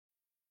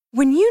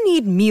When you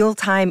need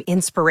mealtime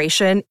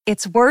inspiration,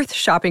 it's worth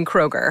shopping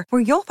Kroger,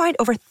 where you'll find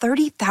over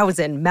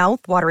 30,000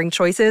 mouth-watering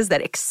choices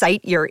that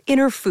excite your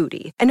inner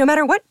foodie. And no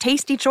matter what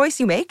tasty choice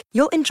you make,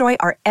 you'll enjoy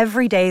our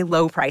everyday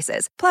low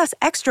prices, plus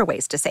extra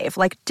ways to save,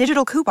 like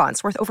digital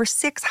coupons worth over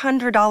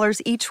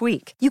 $600 each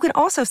week. You can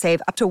also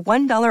save up to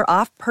 $1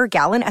 off per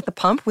gallon at the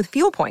pump with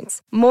fuel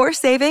points. More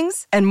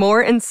savings and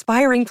more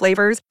inspiring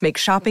flavors make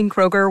shopping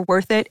Kroger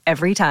worth it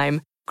every time.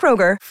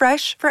 Kroger,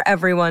 fresh for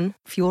everyone.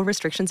 Fuel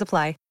restrictions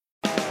apply.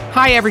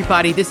 Hi,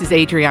 everybody. This is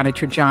Adriana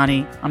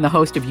Trajani. I'm the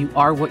host of You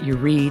Are What You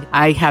Read.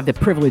 I have the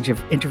privilege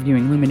of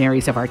interviewing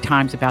luminaries of our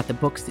times about the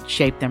books that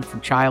shaped them from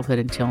childhood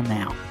until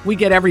now. We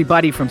get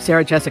everybody from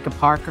Sarah Jessica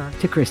Parker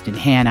to Kristen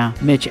Hanna,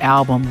 Mitch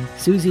Albom,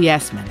 Susie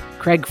Essman,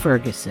 Craig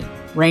Ferguson,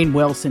 Rainn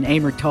Wilson,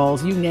 Amor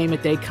Tolls, you name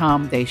it, they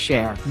come, they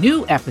share.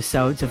 New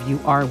episodes of You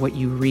Are What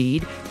You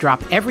Read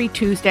drop every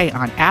Tuesday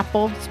on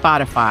Apple,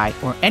 Spotify,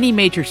 or any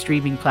major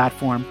streaming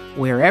platform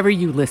wherever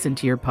you listen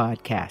to your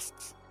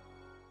podcasts.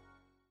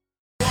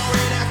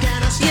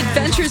 The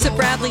Adventures of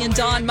Bradley and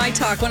Dawn, My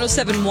Talk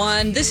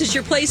 107.1. This is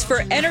your place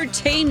for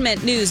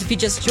entertainment news. If you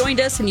just joined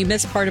us and you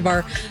missed part of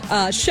our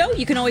show,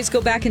 you can always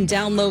go back and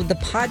download the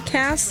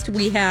podcast.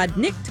 We had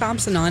Nick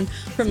Thompson on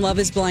from Love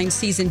is Blind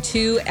Season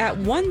 2 at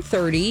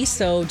 1:30.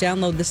 So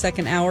download the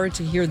second hour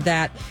to hear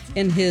that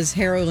in his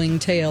harrowing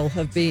tale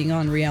of being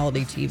on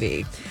reality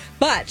TV.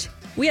 But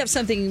we have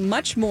something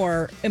much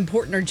more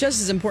important, or just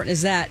as important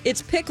as that.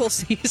 It's pickle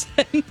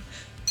season.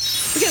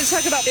 We're going to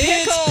talk about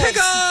pickles. It's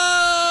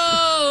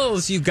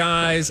pickles, you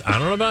guys. I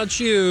don't know about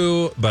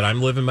you, but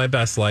I'm living my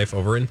best life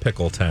over in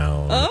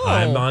Pickletown. Oh.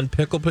 I'm on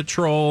pickle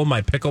patrol. My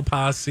pickle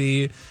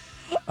posse is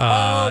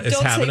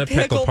having a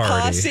pickle party.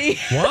 Posse.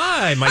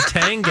 Why? My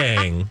Tang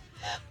gang.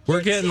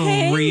 We're getting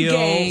Tang real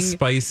gang.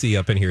 spicy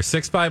up in here.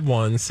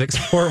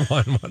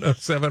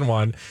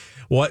 651-641-1071.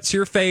 What's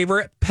your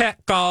favorite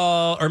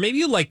pickle? Or maybe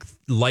you like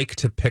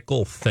to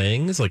pickle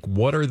things. Like,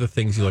 what are the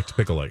things you like to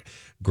pickle? Like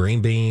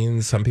green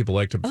beans. Some people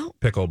like to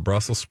pickle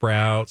Brussels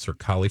sprouts or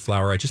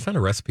cauliflower. I just found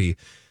a recipe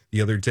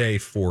the other day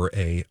for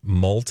a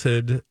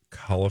malted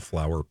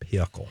cauliflower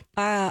pickle.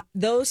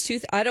 Those two,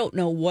 I don't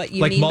know what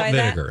you like mean malt by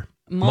vinegar. that.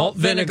 Malt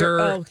vinegar.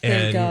 Oh, thank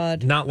and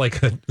God. Not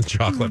like a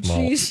chocolate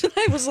malt. Jeez,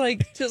 I was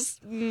like, just...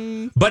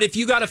 But if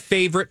you got a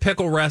favorite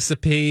pickle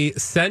recipe,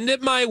 send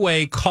it my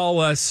way. Call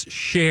us.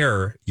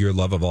 Share your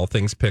love of all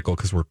things pickle,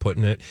 because we're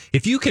putting it.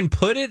 If you can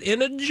put it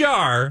in a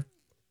jar,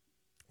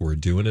 we're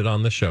doing it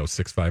on the show.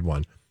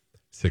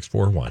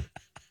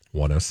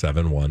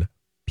 651-641-1071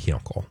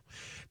 pickle.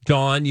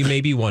 Dawn, you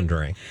may be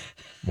wondering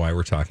why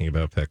we're talking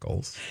about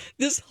pickles.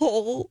 This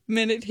whole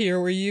minute here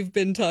where you've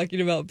been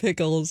talking about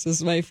pickles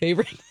is my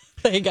favorite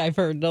thing I've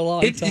heard in a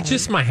long time. It's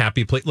just my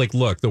happy place. Like,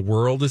 look, the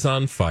world is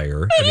on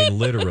fire. I mean,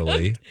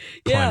 literally.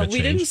 Yeah, climate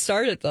we change. didn't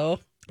start it, though.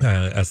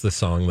 As the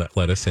song that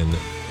let us in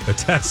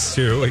attests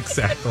to,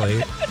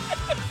 exactly.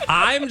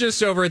 I'm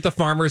just over at the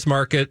farmer's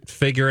market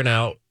figuring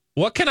out,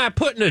 what can I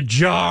put in a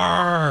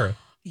jar?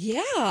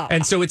 Yeah.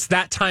 And so it's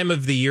that time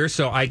of the year,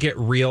 so I get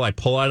real. I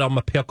pull out all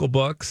my pickle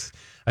books.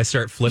 I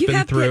start flipping you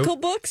have through. pickle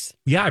books?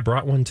 Yeah, I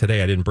brought one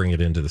today. I didn't bring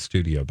it into the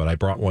studio, but I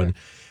brought one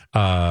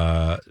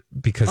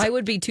because I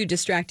would be too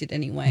distracted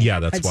anyway.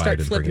 Yeah, that's I'd why I start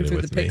didn't bring flipping it in through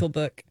with the me. pickle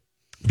book.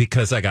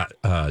 Because I got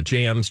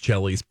jams,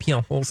 jellies,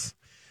 pickles,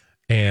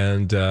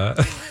 and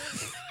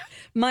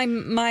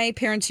My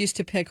parents used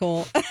to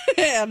pickle,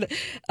 and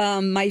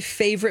my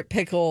favorite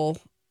pickle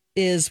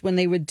is when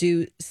they would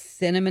do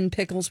cinnamon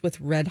pickles with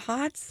Red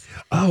Hots.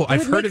 oh,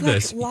 I've heard of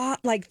this.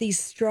 Like these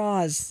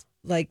straws,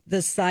 like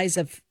the size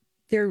of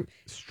their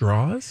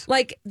Straws?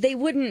 like they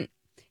would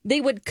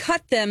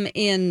cut them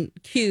in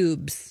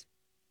cubes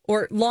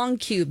or long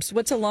cubes.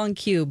 What's a long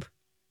cube?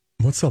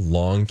 What's a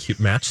long cube?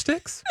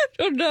 Matchsticks? I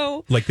don't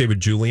know. Like they would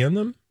julienne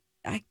them?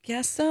 I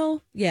guess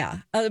so. Yeah.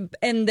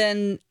 And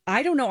then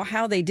I don't know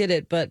how they did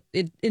it, but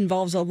it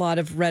involves a lot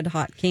of red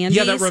hot candies.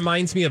 Yeah, that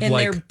reminds me of and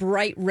like they're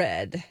bright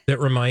red. that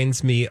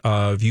reminds me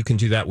of you can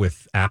do that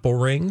with apple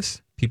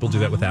rings. People do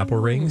that with apple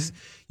rings.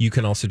 You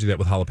can also do that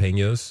with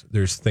jalapenos.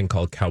 There's a thing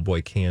called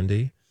cowboy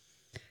candy.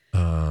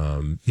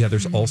 Yeah,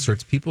 there's all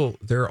sorts.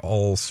 There are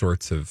all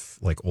sorts of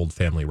like old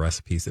family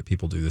recipes that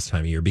people do this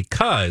time of year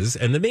because,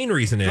 and the main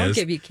reason I'll is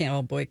give you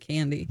cowboy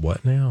candy.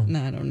 what now?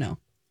 No, I don't know.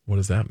 What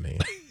does that mean?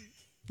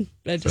 I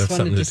Does just that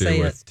have wanted something to to do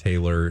say with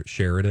Taylor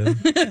Sheridan?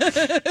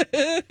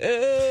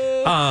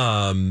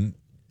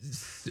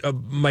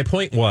 My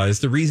point was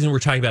the reason we're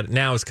talking about it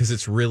now is because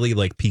it's really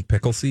like peak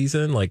pickle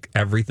season. Like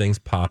everything's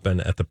popping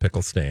at the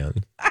pickle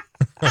stand.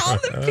 all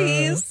the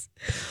peas.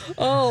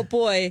 Oh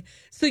boy!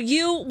 So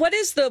what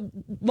is the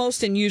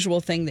most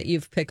unusual thing that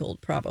you've pickled?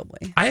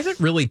 Probably. I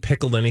haven't really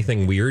pickled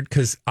anything weird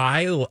because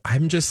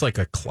I'm just like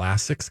a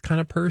classics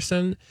kind of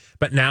person.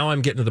 But now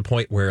I'm getting to the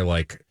point where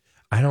like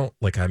I don't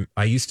like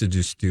I used to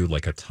just do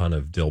like a ton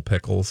of dill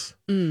pickles,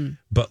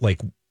 but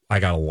like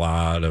I got a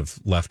lot of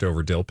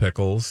leftover dill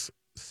pickles.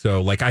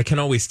 So like I can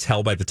always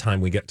tell by the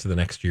time we get to the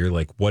next year,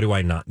 like what do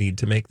I not need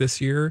to make this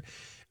year?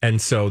 And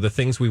so the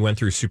things we went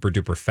through super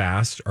duper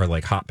fast are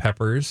like hot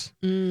peppers.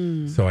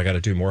 So I got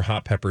to do more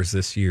hot peppers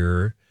this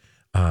year.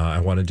 I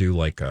want to do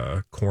like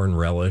a corn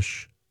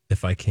relish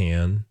if I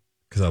can,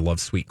 because I love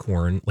sweet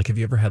corn. Like, have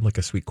you ever had like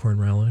a sweet corn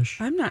relish?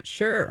 I'm not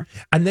sure.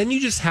 And then you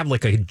just have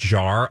like a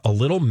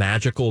little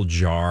magical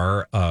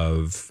jar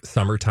of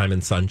summertime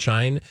and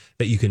sunshine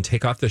that you can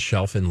take off the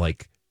shelf in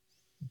like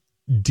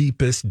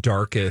deepest,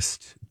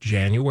 darkest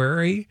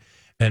January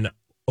and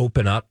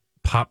open up,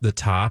 pop the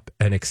top,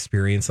 and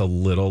experience a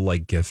little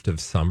like gift of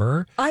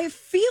summer. I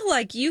feel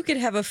like you could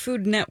have a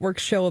Food Network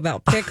show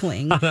about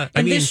pickling,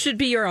 and this should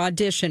be your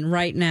audition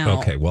right now.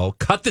 Okay, well,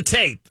 cut the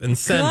tape and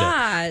send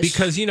it.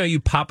 Because, you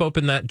pop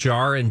open that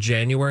jar in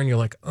January and you're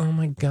like, oh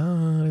my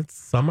God, it's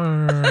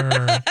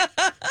summer.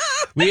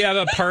 We have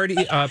a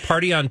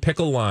party on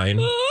Pickle Line.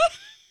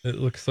 It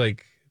looks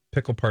like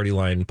Pickle Party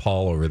Line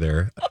Paul over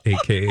there,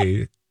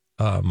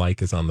 a.k.a.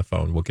 Mike is on the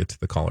phone. We'll get to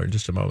the caller in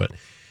just a moment.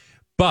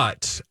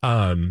 But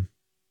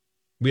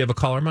we have a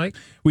caller, Mike?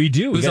 We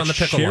do. Who's we got on the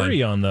pickle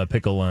Sherry line? On the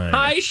pickle line.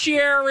 Hi,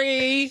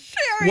 Sherry.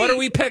 What are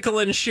we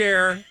pickling,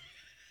 Cher?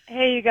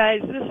 Hey, you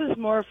guys, this is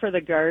more for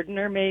the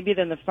gardener maybe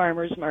than the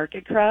farmer's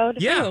market crowd.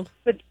 Yeah.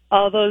 But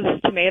all those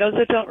tomatoes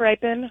that don't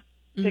ripen,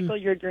 pickle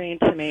your green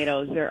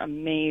tomatoes. They're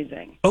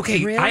amazing.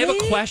 Okay, Really? I have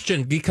a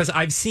question because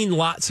I've seen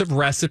lots of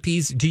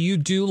recipes. Do you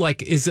do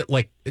is it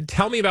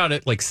tell me about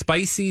it, like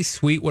spicy,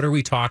 sweet? What are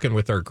we talking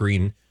with our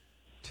green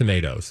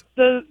tomatoes?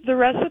 The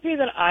recipe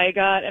that I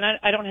got, and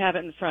I don't have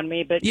it in front of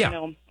me, but,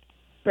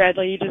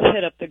 Bradley, you just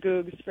hit up the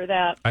Googs for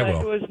that. I But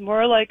will. it was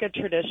more like a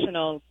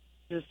traditional,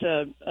 just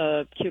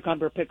a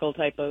cucumber pickle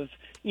type of,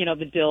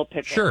 the dill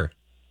pickle. Sure.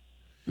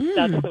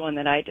 That's the one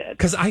that I did.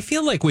 Because I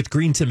feel like with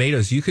green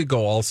tomatoes, you could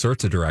go all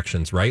sorts of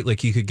directions, right?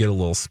 Like you could get a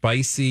little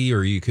spicy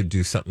or you could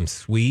do something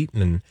sweet.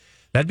 And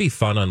that'd be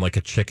fun on like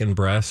a chicken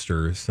breast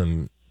or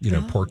some,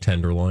 pork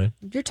tenderloin.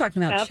 You're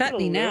talking about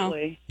chutney now.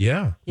 Absolutely.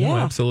 Yeah. Yeah. Oh,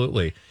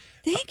 absolutely.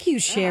 Thank you,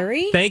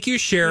 Sherry. Thank you,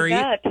 Sherry. You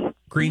bet.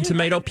 Green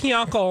tomato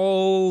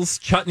pickles.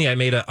 Chutney. I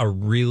made a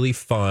really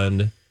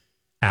fun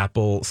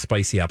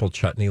spicy apple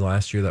chutney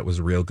last year that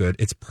was real good.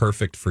 It's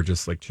perfect for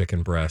just like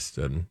chicken breast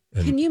and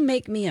Can you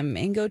make me a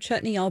mango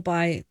chutney? I'll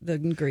buy the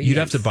ingredients. you'd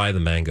have to buy the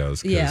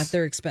mangoes. 'Cause Yeah,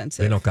 they're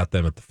expensive. they don't got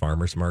them at the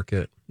farmer's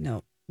market.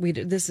 No,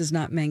 this is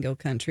not mango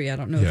country. I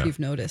don't know Yeah. if you've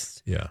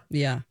noticed. Yeah.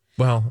 Yeah.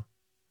 Well,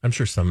 I'm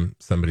sure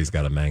somebody's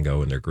got a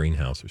mango in their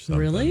greenhouse or something.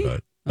 Really?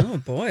 But Oh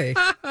boy.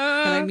 Can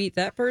I meet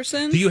that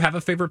person? do you have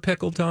a favorite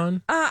pickle,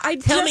 Dawn?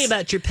 Tell me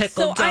about your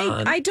pickle, So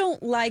Dawn. I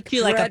don't like. Do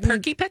you like a bread and-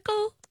 turkey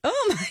pickle?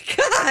 Oh my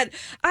God.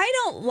 I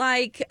don't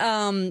like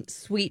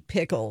sweet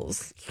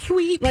pickles.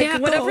 Sweet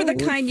Like whatever the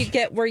kind you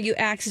get where you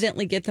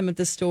accidentally get them at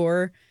the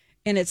store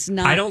and it's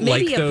not I don't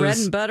maybe like a those. bread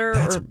and butter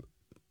or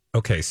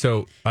Okay,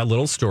 so a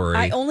little story.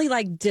 I only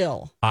like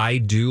dill. I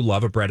do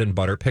love a bread and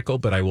butter pickle,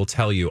 but I will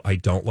tell you, I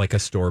don't like a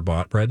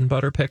store-bought bread and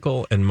butter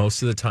pickle. And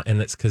most of the time, and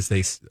it's because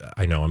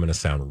I know I'm going to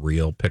sound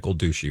real pickle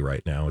douchey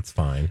right now. It's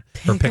fine.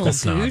 Or pickle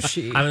snob.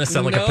 douchey. I'm going to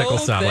sound like a pickle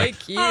snob.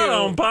 Thank you. I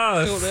don't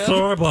buy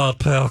store-bought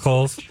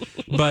pickles.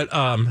 But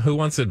who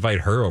wants to invite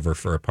her over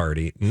for a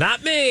party?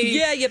 Not me.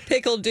 Yeah, you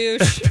pickle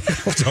douche.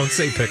 Don't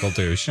say pickle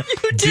douche.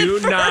 You do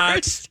did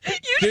not, first. You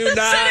do just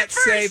not said it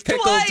say first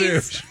pickle twice.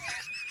 douche.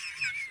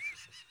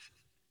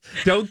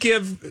 Don't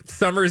give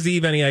Summer's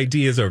Eve any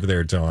ideas over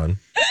there, Dawn.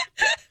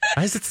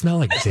 Why does it smell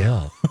like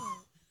dill?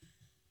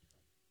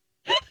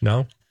 No?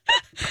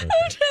 Okay.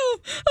 Oh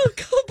no! Oh,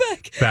 go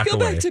away.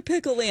 back to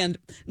Pickle Land.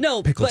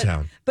 No, Pickle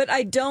Town. But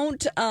I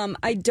don't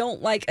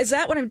like. Is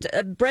that what I'm?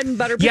 Bread and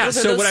butter pickles. Yeah. are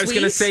So those what I was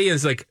going to sweet? say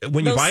is, like,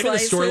 when you Those buy them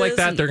at a store like slices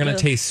that, they're going and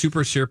to taste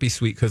super syrupy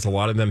sweet because a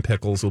lot of them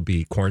pickles will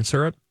be corn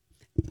syrup.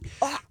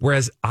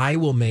 Whereas I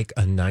will make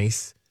a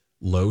nice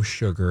low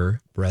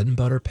sugar bread and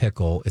butter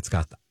pickle. It's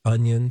got the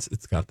onions,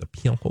 it's got the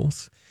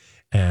pickles,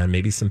 and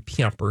maybe some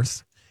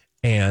peppers,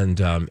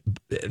 and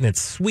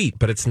it's sweet,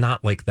 but it's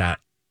not like that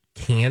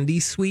candy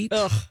sweet.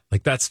 Ugh.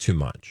 Like that's too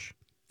much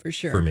for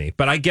sure for me.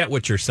 But I get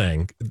what you're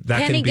saying.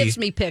 That Penny can be. gets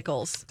me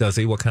pickles. Does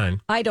he? What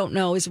kind? I don't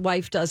know. His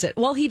wife does it.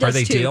 Well, he does Are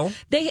they too. dill?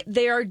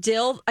 They are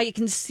dill. I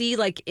can see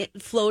like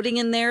it floating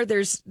in there.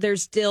 There's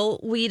dill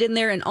weed in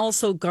there and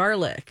also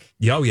garlic.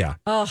 Oh yeah.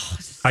 Oh,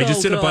 so I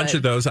just did a bunch good.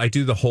 of those. I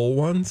do the whole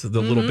ones,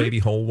 the little baby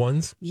whole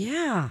ones,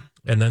 Yeah,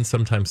 and then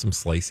sometimes some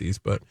slices.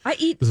 But I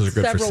eat Those are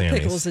good for several Sammy's.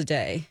 pickles a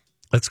day.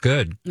 that's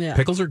good. Yeah.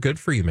 Pickles are good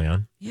for you,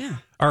 man. Yeah.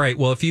 All right.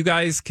 Well, if you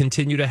guys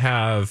continue to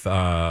have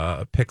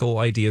pickle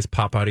ideas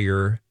pop out of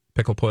your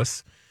pickle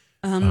puss,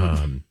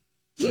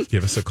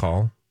 give us a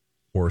call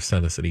or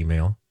send us an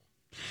email.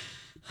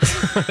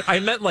 I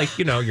meant like,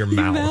 your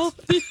mouth.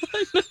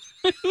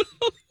 I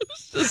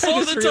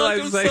just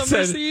realized I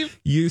said,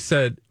 you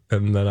said,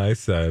 and then I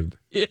said,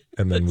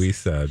 and then we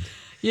said.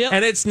 Yeah.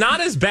 And it's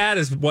not as bad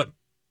as what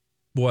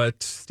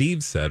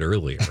Steve said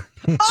earlier.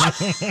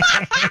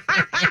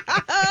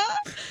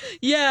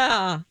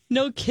 Yeah.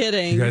 No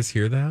kidding. You guys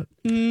hear that?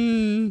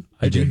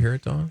 Did you hear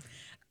it, Dawn?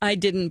 I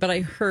didn't, but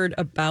I heard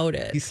about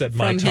it. He said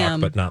my from talk,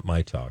 him. but not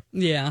my talk.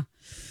 Yeah.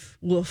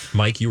 Woof.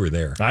 Mike, you were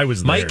there. I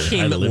was Mike there.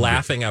 came I lived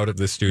laughing out of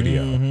the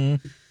studio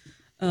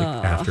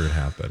after it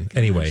happened.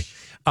 Anyway,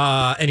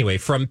 Anyway,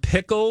 from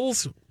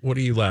pickles, what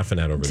are you laughing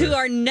at over there? To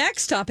our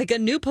next topic, a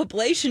new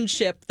population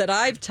ship that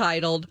I've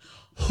titled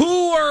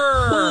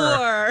Whore.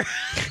 Whore.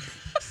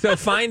 So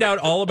find out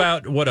all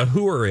about what a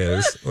whore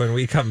is when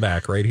we come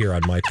back right here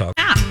on My Talk.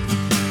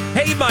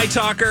 Hey, My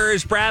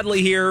Talkers.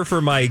 Bradley here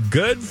for my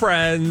good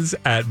friends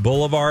at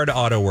Boulevard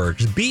Auto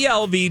Works.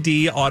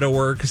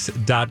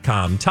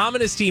 BLVDAutoworks.com. Tom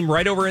and his team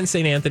right over in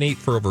St. Anthony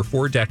for over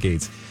 4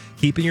 decades,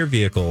 keeping your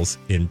vehicles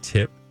in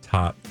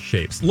tip-top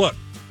shapes. Look,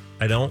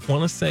 I don't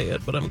want to say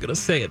it, but I'm going to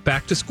say it.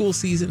 Back to school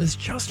season is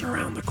just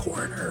around the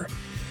corner,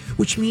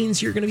 which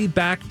means you're going to be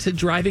back to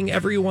driving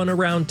everyone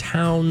around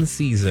town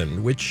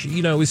season, which,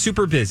 is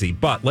super busy.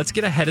 But let's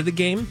get ahead of the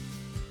game.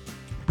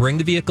 Bring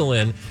the vehicle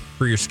in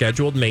for your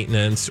scheduled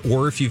maintenance,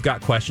 or if you've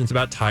got questions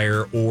about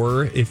tire,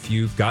 or if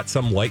you've got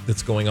some light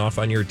that's going off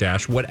on your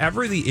dash,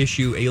 whatever the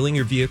issue ailing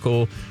your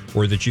vehicle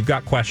or that you've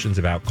got questions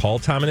about, call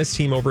Tom and his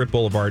team over at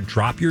Boulevard.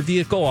 Drop your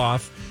vehicle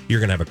off. You're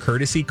going to have a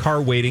courtesy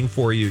car waiting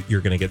for you.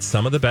 You're going to get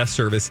some of the best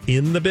service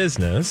in the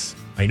business.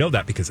 I know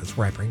that because that's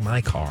where I bring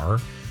my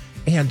car.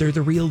 And they're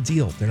the real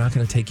deal. They're not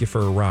going to take you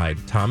for a ride.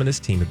 Tom and his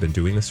team have been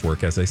doing this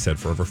work, as I said,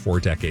 for over 4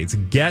 decades.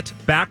 Get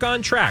back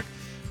on track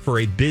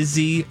for a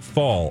busy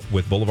fall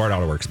with Boulevard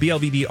Auto Works.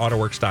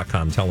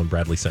 BLVDAutoworks.com. Tell them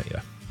Bradley sent you.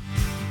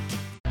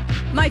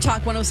 My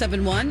Talk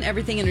 1071,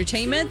 Everything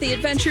Entertainment, The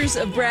Adventures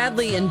of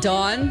Bradley and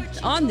Dawn.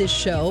 On this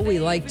show, we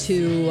like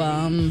to,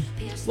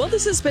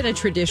 this has been a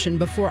tradition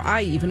before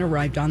I even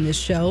arrived on this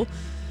show.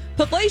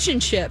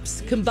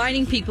 Relationships,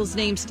 combining people's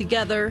names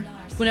together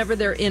whenever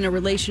they're in a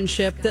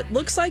relationship that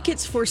looks like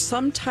it's for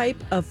some type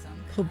of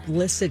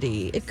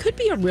publicity. It could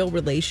be a real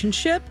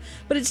relationship,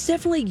 but it's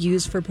definitely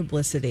used for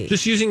publicity.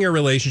 Just using your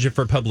relationship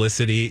for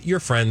publicity. Your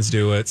friends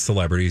do it.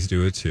 Celebrities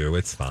do it too.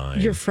 It's fine.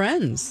 Your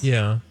friends?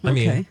 Yeah. I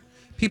Okay. mean,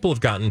 people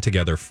have gotten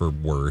together for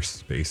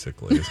worse,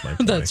 basically, is my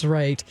point. That's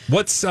right.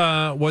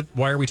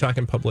 Why are we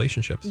talking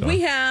publicationships?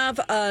 We have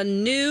a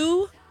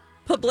new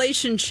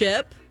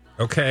publicationship.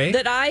 Okay.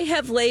 That I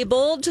have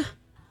labeled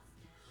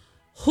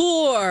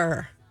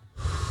Whore.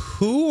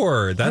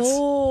 Whore. That's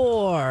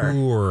Whore.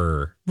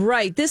 Whore.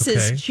 Right. This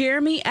is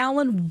Jeremy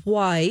Allen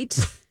White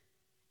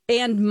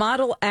and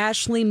model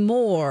Ashley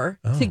Moore.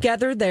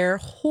 Together, they're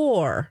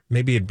Whore.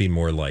 Maybe it'd be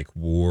more like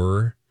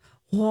war.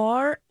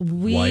 Whore.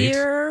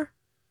 White.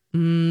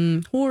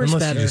 Whore's Unless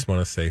better. you just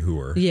want to say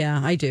whore. Yeah,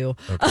 I do.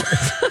 Okay.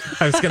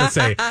 I was going to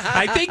say,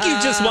 I think you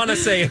just want to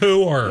say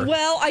whore.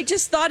 Well, I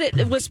just thought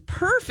it was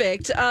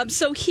perfect.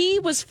 So he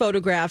was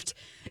photographed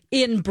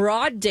in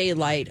broad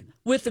daylight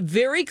with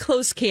very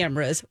close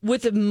cameras,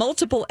 with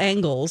multiple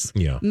angles,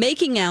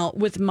 making out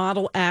with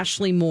model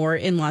Ashley Moore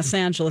in Los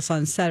Angeles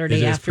on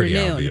Saturday afternoon.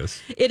 Pretty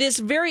obvious. It is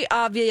very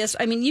obvious.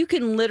 I mean, you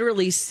can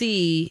literally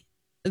see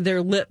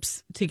their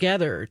lips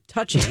together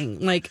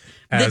touching, like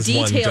the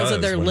details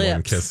of their lips.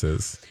 One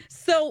kisses.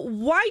 So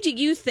why do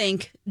you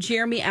think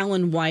Jeremy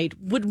Allen White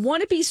would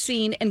want to be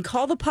seen and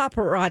call the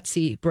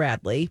paparazzi,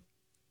 Bradley,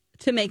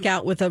 to make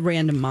out with a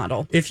random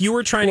model? If you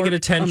were trying to get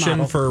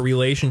attention for a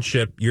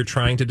relationship, you're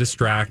trying to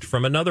distract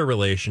from another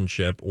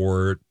relationship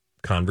or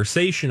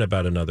conversation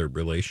about another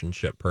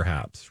relationship,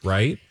 perhaps,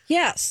 right?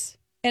 Yes.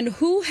 And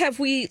who have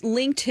we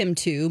linked him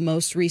to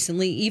most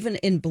recently, even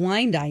in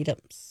blind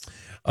items?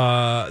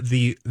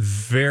 The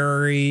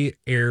very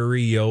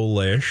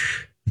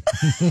areolish.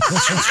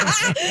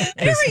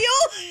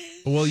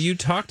 Areola. Well, you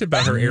talked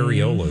about her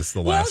areolas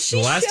the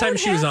last time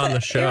she was on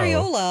the show.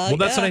 Areola, well,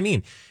 that's what I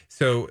mean.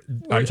 So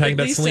I'm talking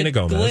about Selena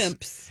Gomez.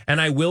 Glimpse.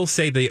 And I will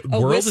say the A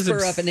world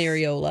whisper of an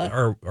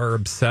areola. are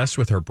obsessed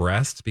with her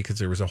breasts because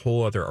there was a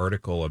whole other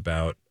article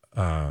about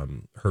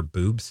her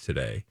boobs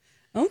today.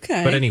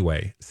 Okay. But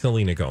anyway,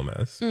 Selena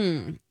Gomez.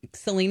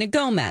 Selena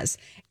Gomez.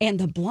 And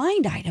the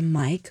blind item,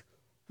 Mike,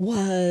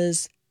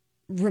 was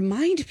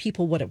remind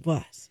people what it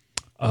was.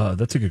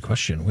 That's a good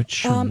question.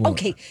 Which one?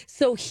 Okay,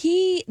 so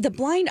the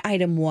blind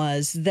item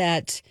was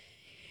that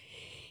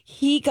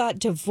he got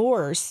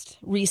divorced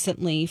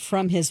recently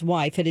from his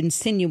wife. Had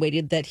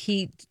insinuated that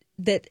he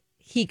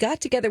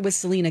got together with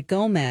Selena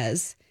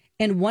Gomez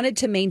and wanted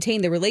to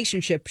maintain the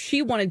relationship.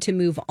 She wanted to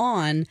move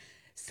on,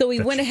 so he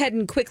went ahead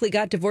and quickly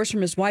got divorced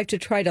from his wife to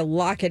try to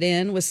lock it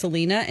in with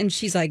Selena. And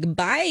she's like,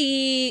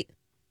 "Bye,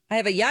 I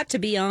have a yacht to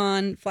be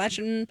on,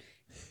 flashing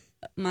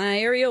my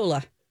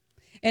areola."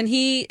 And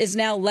he is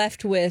now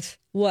left with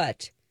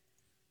what?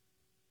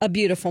 A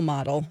beautiful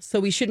model. So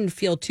we shouldn't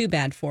feel too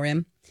bad for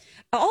him.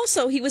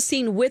 Also, he was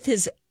seen with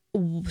his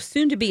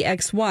soon-to-be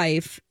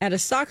ex-wife at a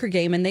soccer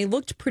game, and they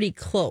looked pretty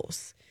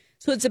close.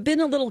 So it's been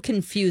a little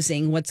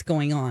confusing what's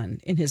going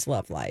on in his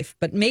love life.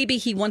 But maybe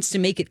he wants to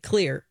make it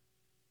clear.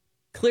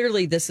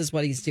 Clearly, this is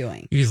what he's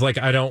doing. He's like,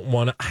 I don't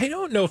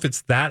know if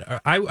it's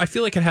that. I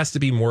feel like it has to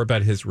be more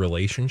about his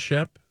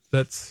relationship,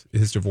 that's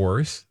his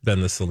divorce,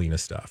 than the Selena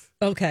stuff.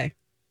 Okay.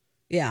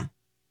 Yeah.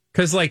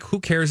 Because, like, who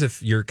cares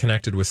if you're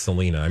connected with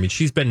Selena? I mean,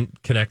 she's been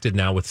connected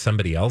now with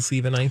somebody else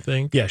even, I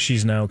think. Yeah,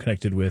 she's now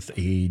connected with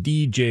a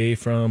DJ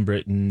from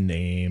Britain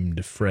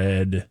named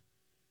Fred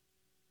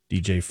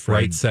DJ Fred.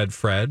 Right said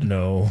Fred.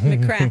 No.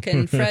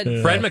 McCracken. Fred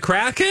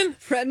McCracken?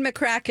 Fred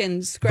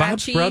McCracken.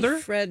 Scratchy. Bob's brother?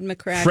 Fred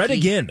McCracken. Fred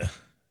again.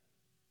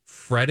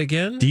 Fred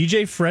again?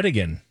 DJ Fred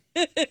again.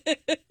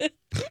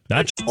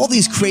 All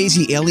these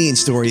crazy alien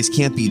stories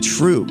can't be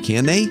true,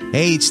 can they?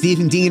 Hey, it's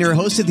Stephen Diener,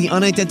 host of the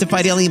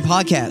Unidentified Alien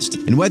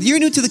Podcast. And whether you're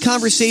new to the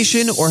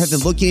conversation or have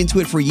been looking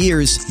into it for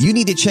years, you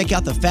need to check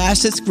out the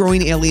fastest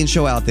growing alien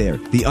show out there,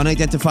 the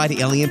Unidentified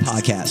Alien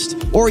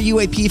Podcast, or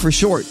UAP for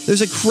short.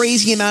 There's a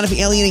crazy amount of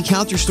alien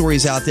encounter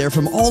stories out there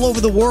from all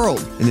over the world.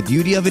 And the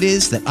beauty of it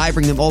is that I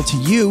bring them all to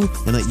you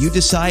and let you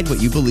decide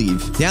what you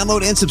believe.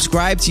 Download and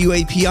subscribe to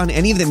UAP on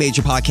any of the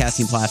major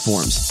podcasting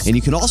platforms. And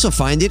you can also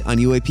find it on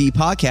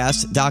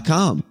UAPpodcast.com.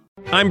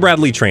 I'm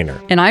Bradley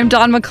Trainer. And I'm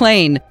Don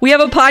McClain. We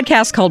have a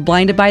podcast called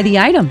Blinded by the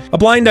Item. A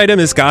blind item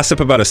is gossip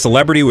about a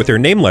celebrity with their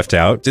name left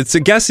out. It's a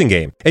guessing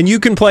game, and you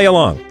can play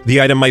along.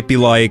 The item might be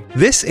like,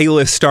 this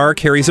A-list star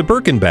carries a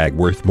Birkin bag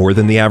worth more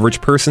than the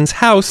average person's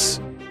house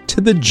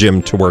to the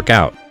gym to work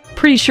out.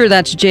 Pretty sure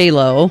that's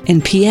J-Lo.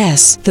 And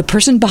P.S. the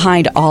person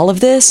behind all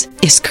of this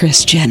is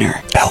Kris Jenner,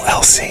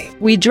 LLC.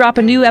 We drop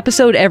a new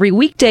episode every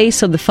weekday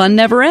so the fun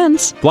never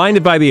ends.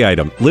 Blinded by the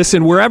Item.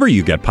 Listen wherever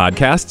you get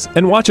podcasts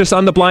and watch us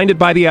on the Blinded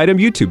by the Item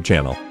YouTube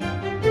channel.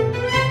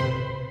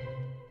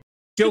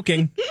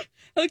 Joking.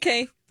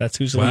 Okay. That's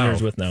who's the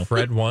leader's with now.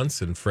 Fred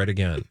once and Fred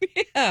again.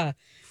 Yeah.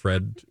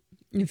 Fred.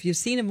 If you've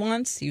seen him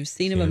once, you've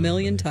seen him a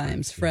million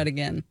times. Fred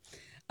again.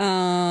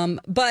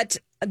 But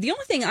the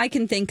only thing I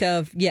can think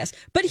of, yes,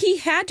 but he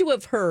had to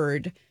have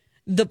heard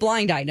the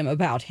blind item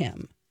about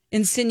him,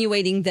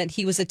 insinuating that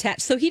he was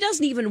attached. So he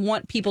doesn't even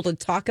want people to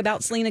talk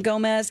about Selena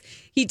Gomez.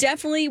 He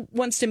definitely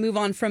wants to move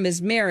on from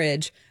his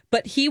marriage,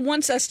 but he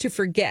wants us to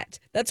forget.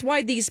 That's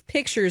why these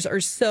pictures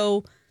are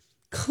so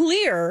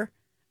clear.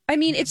 I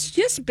mean, it's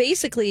just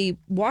basically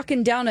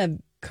walking down a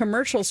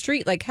commercial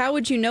street. Like, how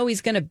would you know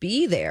he's going to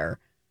be there?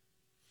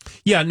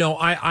 Yeah, no,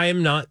 I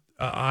am not.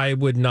 I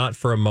would not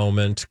for a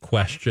moment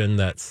question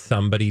that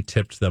somebody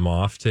tipped them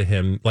off to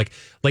him. Like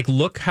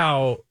look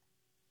how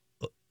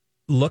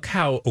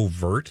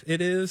overt it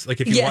is.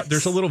 Like if you watch,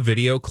 there's a little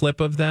video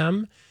clip of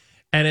them,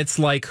 and it's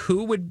like,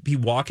 who would be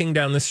walking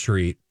down the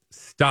street,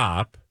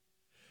 stop,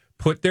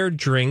 put their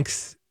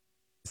drinks,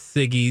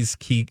 ciggies,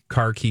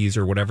 car keys,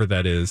 or whatever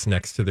that is,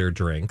 next to their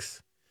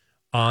drinks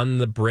on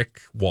the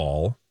brick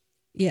wall.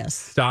 Yes.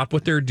 Stop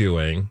what they're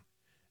doing,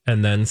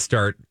 and then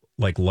start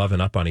like loving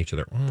up on each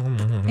other.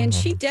 And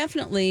she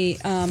definitely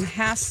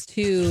has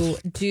to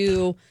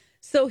do,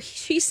 so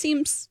she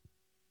seems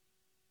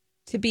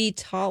to be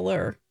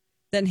taller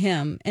than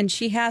him, and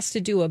she has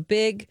to do a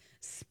big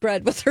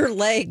spread with her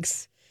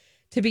legs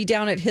to be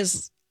down at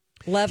his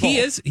level. He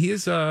is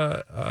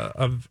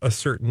of a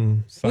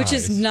certain size, which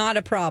is not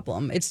a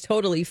problem. It's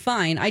totally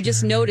fine. I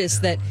just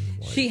noticed that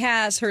she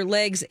has her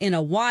legs in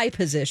a Y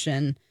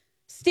position,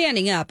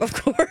 standing up, of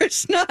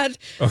course, not.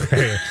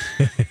 Okay.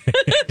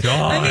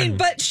 I mean,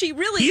 but she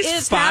really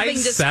is having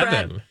to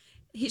spread.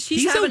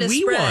 She's having a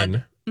wee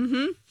one.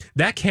 Mm-hmm.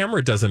 That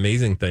camera does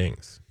amazing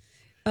things.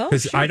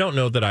 Because I don't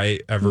know that I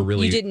ever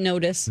really. You didn't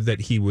notice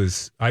that he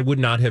was. I would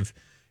not have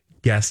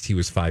guessed he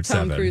was 5'7".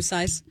 Tom Cruise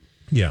size.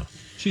 Yeah,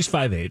 she's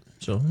 5'8".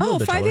 So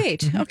 5'8".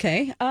 Mm-hmm.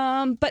 Okay.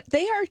 But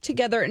they are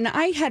together, and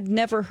I had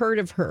never heard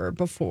of her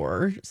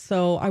before,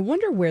 so I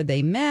wonder where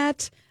they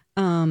met.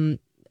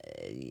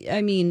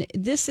 I mean,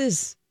 this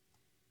is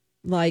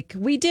like,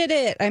 we did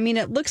it. I mean,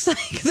 it looks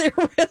like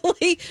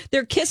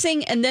they're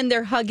kissing and then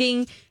they're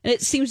hugging. And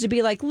it seems to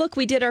be like, look,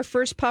 we did our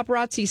first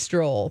paparazzi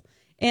stroll.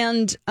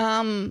 And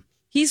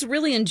he's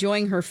really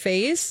enjoying her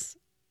face,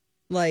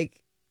 like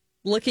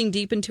looking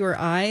deep into her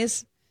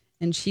eyes.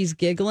 And she's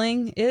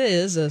giggling. It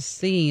is a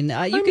scene.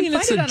 You can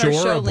find it on our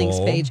show links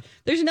page.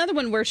 There's another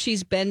one where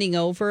she's bending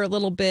over a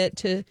little bit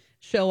to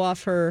show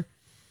off her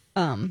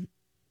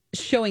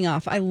showing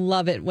off. I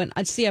love it when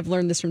I've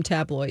learned this from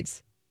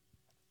tabloids.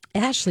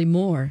 Ashley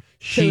Moore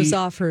shows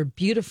off her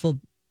beautiful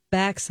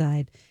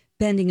backside,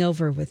 bending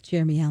over with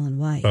Jeremy Allen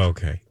White.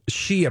 Okay.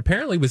 She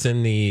apparently was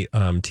in the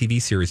TV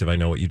series of I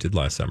Know What You Did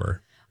Last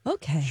Summer.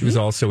 Okay. She was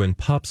also in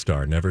Pop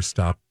Star, Never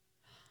Stop.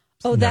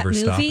 Oh, that movie?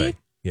 Stopping.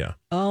 Yeah.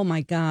 Oh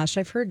my gosh,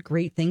 I've heard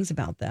great things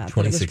about that. 2016.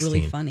 It was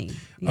really funny.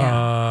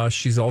 Yeah.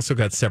 She's also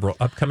got several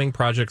upcoming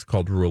projects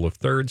called Rule of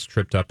Thirds,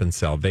 Tripped Up, and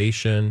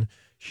Salvation.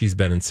 She's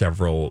been in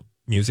several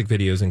music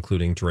videos,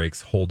 including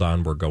Drake's Hold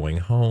On, We're Going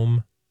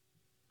Home.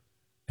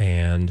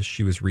 And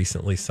she was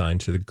recently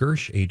signed to the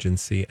Gersh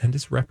Agency and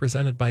is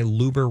represented by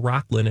Luber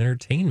Rockland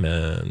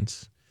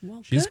Entertainment.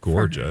 Well, she's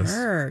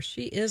gorgeous.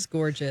 She is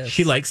gorgeous.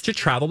 She likes to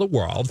travel the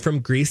world, from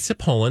Greece to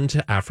Poland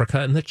to Africa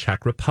and the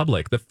Czech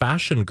Republic. The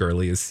fashion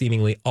girlie is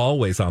seemingly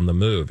always on the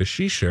move as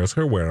she shares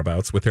her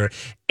whereabouts with her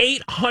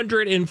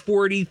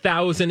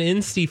 840,000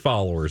 Insta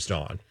followers,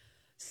 Dawn.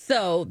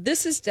 So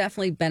this is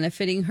definitely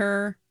benefiting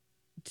her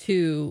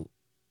to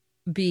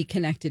be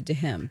connected to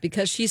him,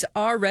 because she's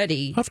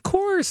already, of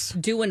course,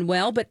 doing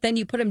well, but then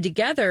you put them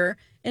together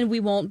and we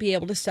won't be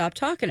able to stop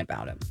talking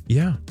about him.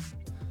 Yeah.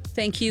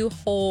 Thank you,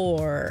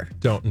 whore.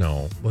 Don't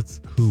know. Let's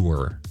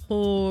whore.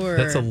 poor.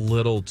 That's a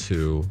little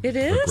too It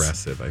is?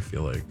 aggressive, I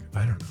feel like.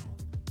 I don't know.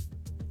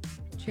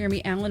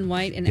 Jeremy Allen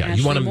White and Yeah,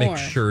 Ashley you want to Moore. make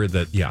sure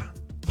that,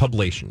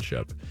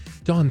 publicationship.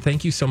 Dawn,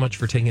 thank you so much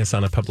for taking us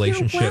on a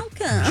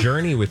publicationship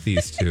journey with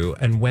these two.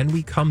 And when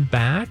we come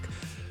back,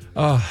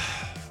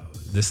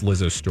 this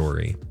Lizzo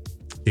story,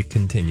 it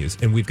continues.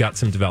 And we've got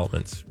some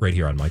developments right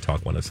here on My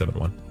Talk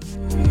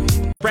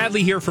 107.1.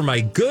 Bradley here for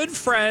my good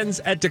friends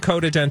at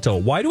Dakota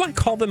Dental. Why do I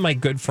call them my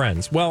good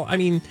friends? Well, I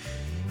mean,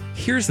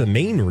 here's the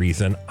main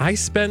reason. I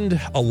spend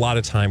a lot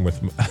of time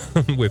with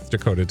with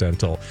Dakota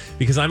Dental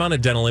because I'm on a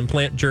dental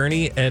implant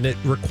journey and it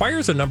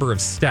requires a number of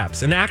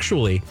steps. And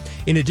actually,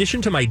 in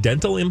addition to my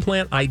dental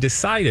implant, I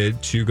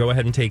decided to go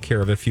ahead and take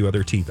care of a few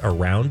other teeth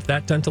around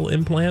that dental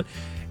implant.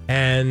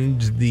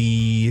 And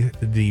the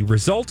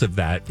result of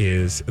that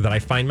is that I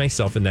find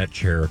myself in that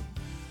chair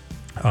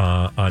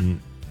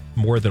on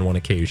more than one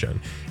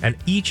occasion. And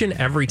each and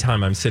every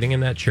time I'm sitting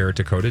in that chair at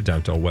Dakota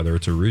Dental, whether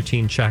it's a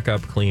routine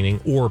checkup, cleaning,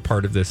 or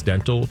part of this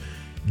dental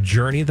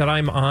journey that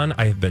I'm on,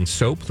 I have been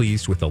so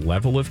pleased with the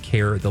level of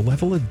care, the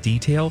level of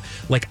detail.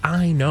 Like,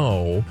 I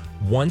know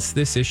once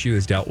this issue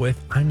is dealt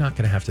with, I'm not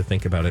going to have to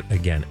think about it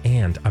again.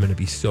 And I'm going to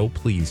be so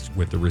pleased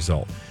with the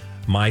result.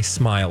 My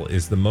smile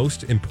is the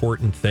most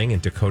important thing,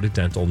 and Dakota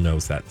Dental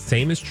knows that.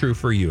 Same is true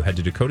for you. Head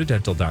to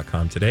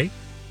dakotadental.com today,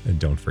 and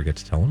don't forget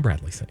to tell them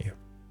Bradley sent you.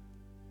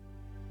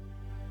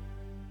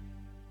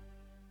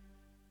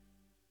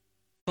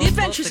 The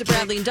Adventures of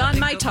Bradley and Dawn,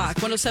 My Talk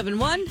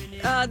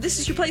 107.1. This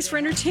is your place for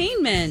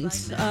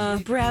entertainment.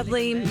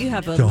 Bradley, you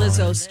have a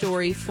Lizzo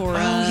story for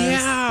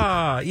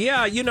us.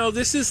 Yeah. You know,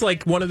 this is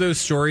like one of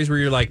those stories where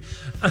you're like,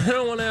 I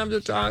don't want to have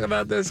to talk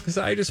about this because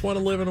I just want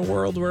to live in a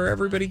world where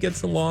everybody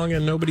gets along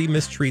and nobody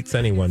mistreats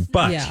anyone.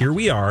 But here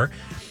we are,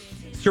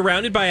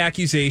 surrounded by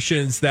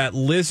accusations that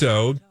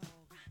Lizzo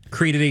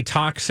created a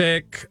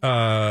toxic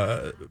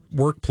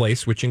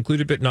workplace, which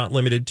included but not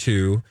limited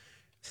to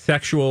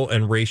sexual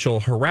and racial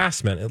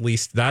harassment. At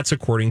least that's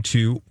according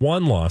to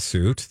one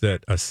lawsuit,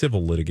 that a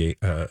civil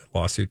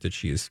lawsuit that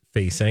she is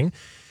facing.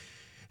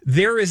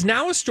 There is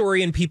now a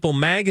story in People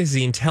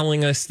magazine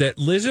telling us that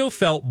Lizzo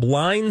felt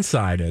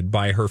blindsided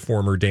by her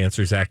former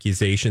dancer's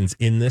accusations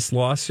in this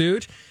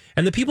lawsuit.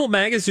 And the People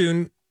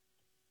magazine,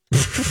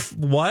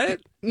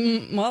 what?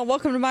 Well,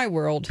 welcome to my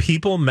world.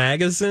 People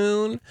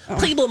magazine? Oh.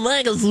 People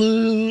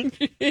magazine.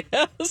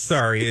 Yes.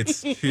 Sorry,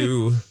 it's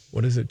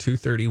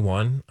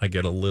 2:31. I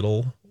get a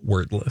little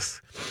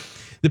wordless.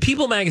 The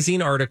People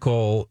magazine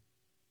article,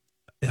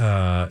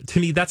 to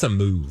me, that's a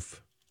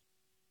move.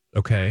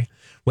 Okay?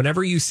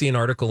 Whenever you see an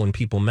article in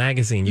People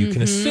magazine, you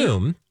can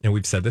assume, and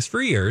we've said this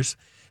for years,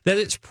 that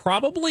it's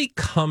probably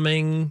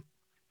coming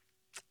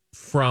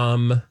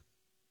from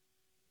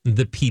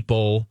the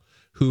people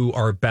who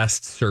are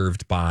best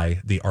served by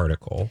the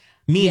article.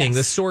 Meaning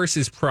the source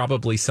is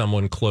probably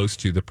someone close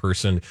to the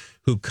person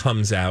who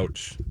comes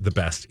out the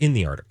best in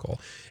the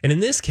article. And in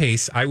this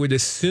case, I would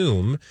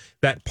assume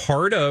that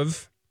part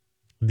of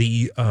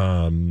the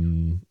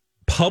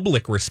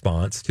public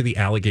response to the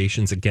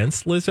allegations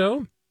against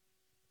Lizzo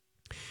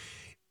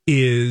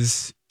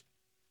is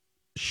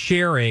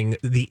sharing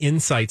the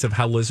insights of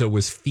how Lizzo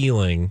was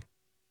feeling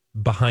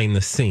behind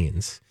the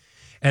scenes.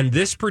 And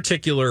this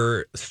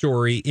particular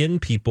story in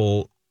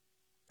People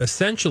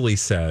essentially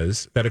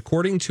says that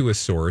according to a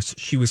source,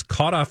 she was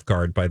caught off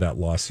guard by that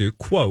lawsuit.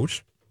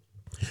 Quote,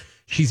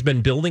 she's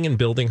been building and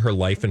building her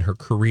life and her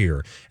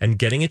career and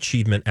getting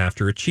achievement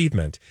after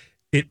achievement.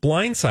 It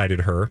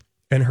blindsided her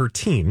and her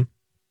team.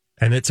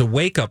 And it's a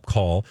wake-up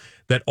call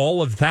that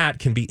all of that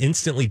can be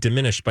instantly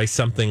diminished by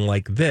something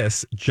like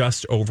this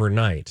just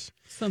overnight.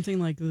 Something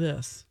like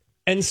this.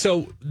 And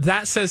so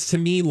that says to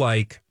me,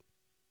 like,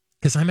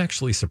 because I'm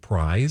actually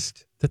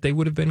surprised that they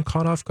would have been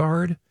caught off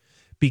guard,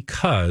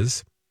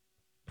 because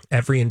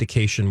every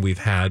indication we've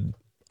had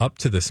up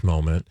to this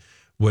moment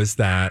was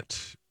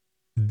that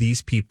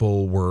these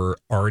people were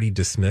already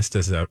dismissed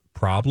as a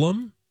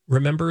problem.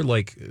 Remember,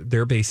 like,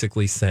 they're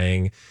basically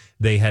saying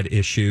they had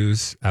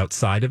issues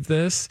outside of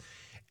this.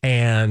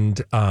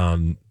 And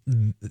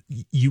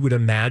you would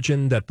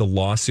imagine that the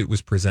lawsuit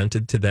was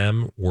presented to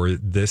them, or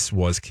this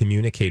was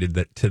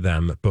communicated to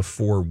them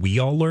before we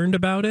all learned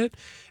about it.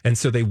 And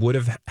so they would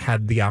have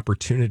had the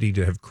opportunity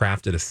to have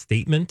crafted a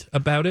statement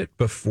about it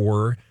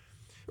before,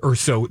 or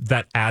so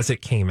that as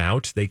it came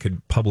out, they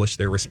could publish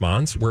their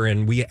response,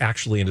 wherein we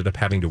actually ended up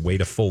having to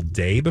wait a full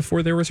day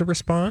before there was a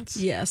response.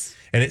 Yes.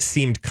 And it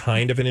seemed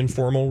kind of an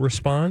informal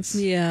response.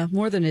 Yeah,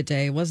 more than a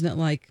day. Wasn't it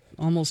like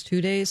almost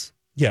 2 days?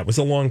 Yeah, it was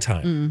a long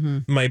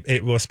time.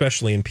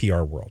 Especially in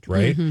PR world,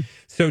 right?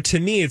 So to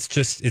me,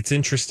 it's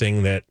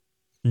interesting that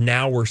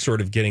now we're sort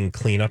of getting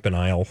cleanup in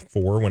aisle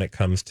 4 when it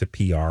comes to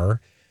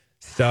PR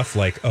stuff.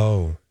 Like,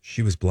 oh,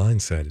 she was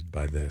blindsided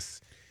by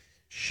this.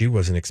 She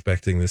wasn't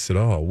expecting this at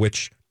all.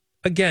 Which,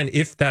 again,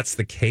 if that's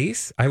the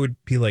case, I would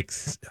be like,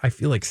 I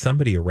feel like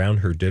somebody around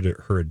her did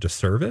her a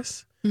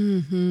disservice.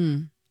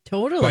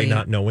 Totally. By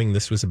not knowing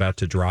this was about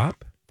to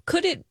drop.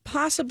 Could it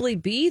possibly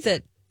be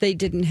that they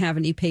didn't have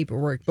any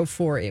paperwork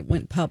before it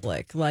went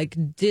public. Like,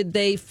 did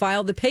they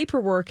file the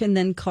paperwork and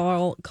then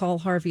call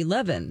Harvey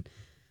Levin?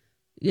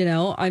 You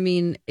know, I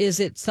mean, is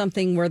it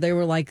something where they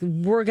were like,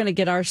 we're going to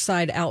get our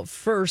side out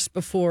first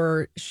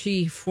before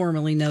she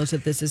formally knows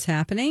that this is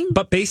happening?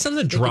 But based on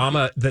the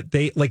drama that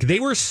they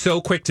were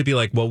so quick to be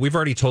like, well, we've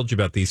already told you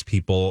about these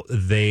people.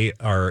 They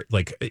are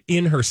like,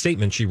 in her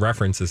statement, she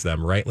references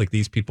them, right? Like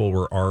these people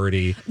were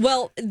already.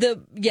 Well,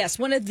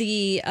 one of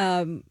the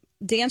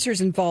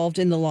dancers involved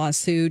in the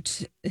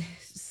lawsuit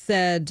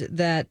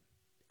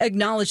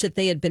acknowledged that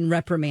they had been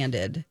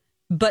reprimanded,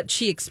 but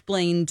she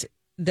explained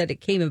that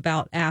it came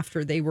about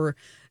after they were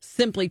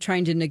simply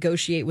trying to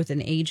negotiate with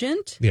an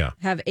agent. Yeah.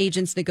 Have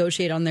agents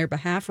negotiate on their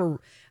behalf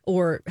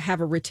or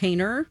have a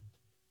retainer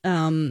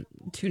to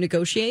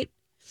negotiate.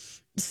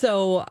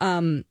 So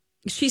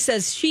she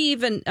says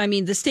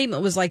the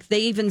statement was like,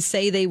 they even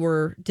say they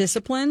were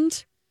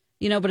disciplined,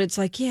 you know, but it's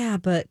like, yeah,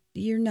 but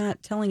you're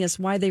not telling us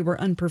why they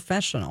were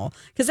unprofessional.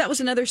 Because that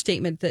was another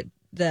statement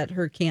that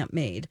her camp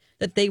made,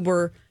 that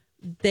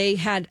they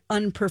had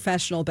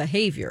unprofessional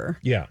behavior.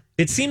 Yeah.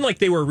 It seemed like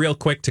they were real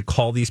quick to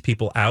call these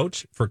people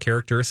out for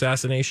character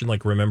assassination.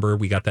 Like, remember,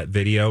 we got that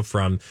video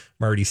from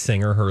Marty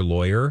Singer, her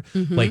lawyer,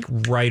 like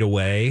right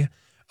away.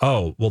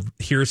 Oh, well,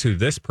 here's who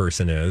this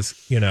person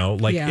is. You know,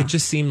 like It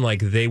just seemed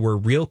like they were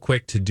real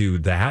quick to do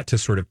that, to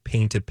sort of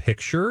paint a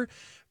picture,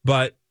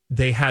 but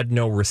they had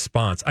no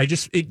response.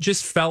 It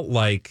just felt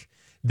like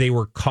they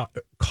were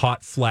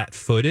caught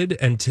flat-footed,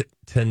 and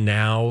to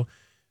now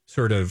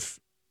sort of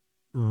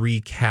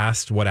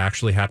recast what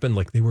actually happened,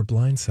 like they were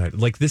blindsided.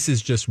 Like, this is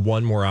just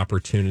one more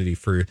opportunity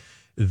for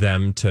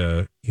them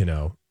to, you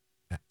know,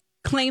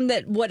 claim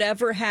that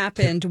whatever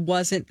happened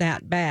wasn't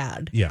that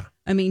bad. Yeah.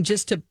 I mean,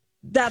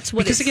 that's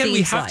what because it again, seems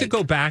we have like. to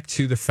go back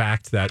to the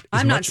fact that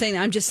I'm not saying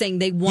that. I'm just saying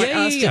they want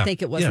us to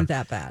think it wasn't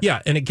that bad.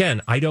 Yeah. And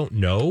again, I don't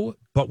know,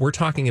 but we're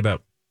talking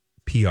about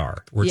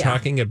PR. We're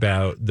talking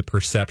about the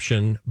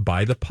perception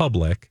by the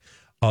public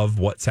of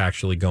what's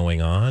actually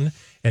going on.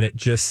 And it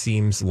just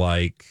seems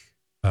like,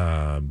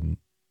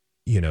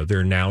 you know,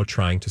 they're now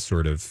trying to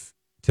sort of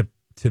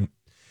to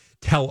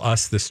tell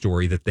us the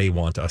story that they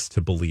want us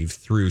to believe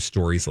through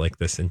stories like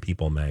this in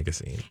People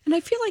magazine. And I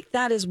feel like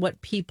that is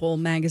what People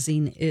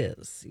magazine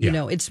is. You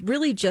know, it's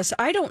really just,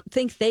 I don't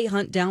think they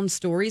hunt down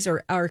stories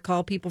or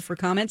call people for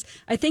comments.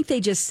 I think they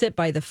just sit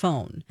by the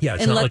phone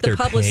and let the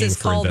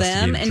publicists call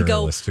them and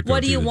go,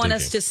 what do you want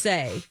us to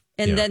say?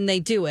 And then they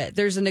do it.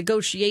 There's a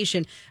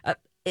negotiation.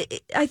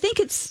 I think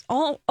it's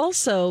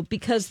also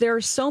because there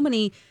are so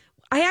many.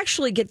 I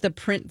actually get the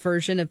print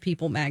version of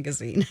People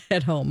magazine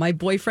at home. My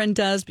boyfriend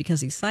does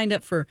because he signed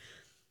up for,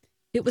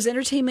 it was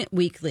Entertainment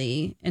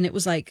Weekly, and it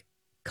was like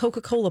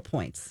Coca-Cola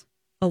points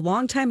a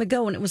long time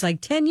ago, and it was like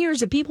 10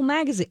 years of People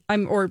magazine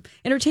or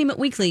Entertainment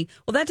Weekly.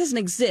 Well, that doesn't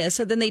exist,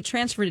 so then they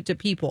transferred it to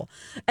People.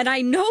 And I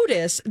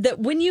noticed that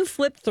when you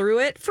flip through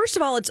it, first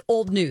of all, it's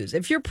old news.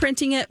 If you're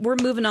printing it, we're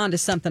moving on to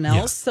something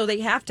else, so they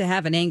have to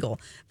have an angle.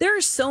 There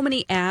are so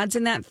many ads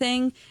in that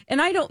thing,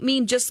 and I don't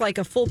mean just like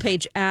a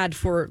full-page ad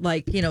for,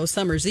 like, you know,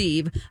 Summer's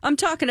Eve. I'm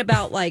talking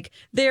about, like,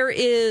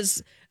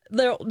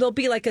 there'll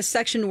be like a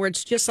section where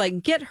it's just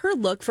like, get her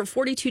look for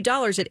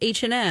 $42 at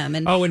H&M.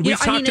 And we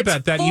talked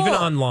about that even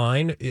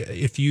online.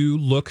 If you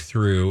look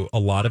through a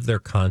lot of their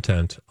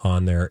content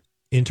on their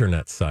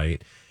internet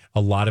site, a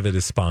lot of it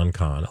is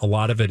SponCon. A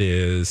lot of it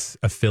is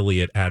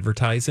affiliate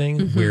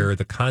advertising, where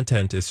the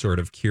content is sort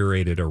of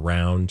curated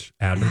around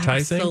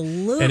advertising.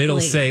 Absolutely. And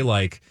it'll say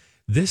like,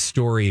 this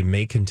story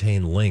may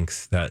contain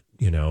links that,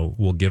 you know,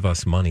 will give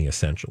us money,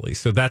 essentially.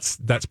 So that's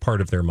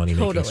part of their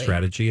money-making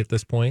strategy at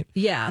this point.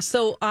 Yeah,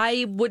 so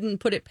I wouldn't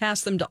put it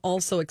past them to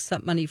also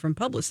accept money from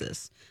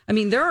publicists. I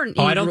mean, there aren't.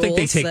 I don't think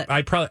they take.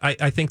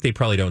 I think they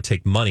probably don't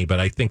take money, but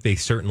I think they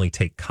certainly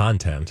take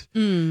content.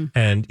 And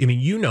I mean,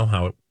 you know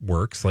how it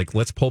works. Like,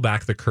 let's pull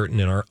back the curtain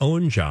in our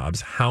own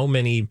jobs. How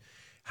many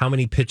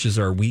pitches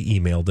are we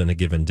emailed in a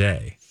given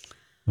day?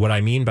 What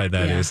I mean by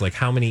that is, like,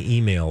 how many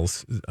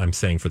emails, I'm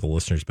saying for the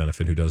listener's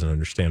benefit who doesn't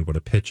understand what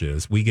a pitch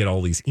is, we get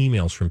all these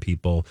emails from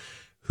people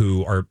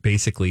who are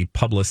basically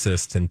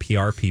publicists and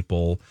PR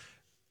people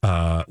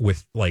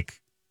with,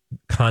 like,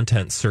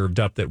 content served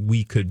up that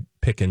we could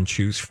pick and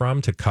choose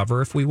from to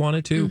cover if we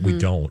wanted to. We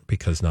don't,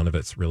 because none of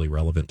it's really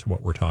relevant to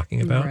what we're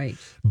talking about. Right.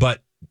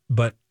 But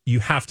you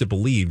have to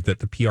believe that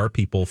the PR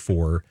people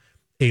for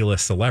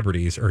A-list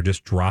celebrities are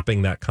just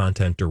dropping that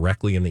content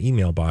directly in the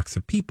email box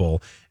of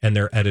people, and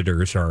their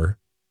editors are,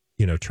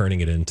 you know,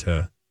 turning it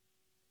into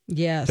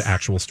to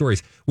actual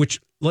stories. Which,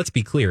 let's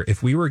be clear,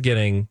 if we were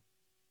getting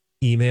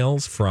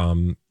emails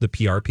from the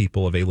PR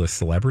people of A-list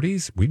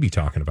celebrities, we'd be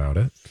talking about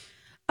it.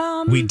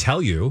 We'd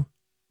tell you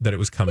that it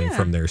was coming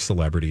from their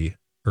celebrity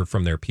or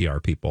from their PR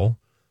people.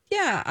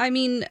 Yeah, I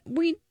mean,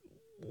 we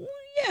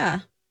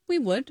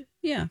would.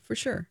 Yeah, for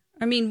sure.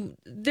 I mean,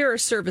 there are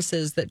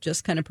services that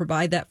just kind of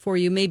provide that for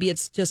you. Maybe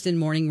it's just in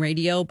morning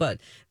radio, but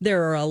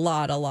there are a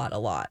lot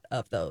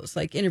of those,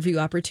 like interview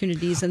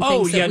opportunities and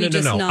things.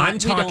 I'm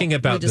talking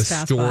about the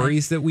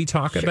stories that we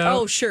talk about.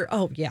 Oh, sure.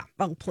 Oh, yeah.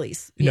 Oh,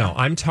 please. Yeah. No,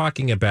 I'm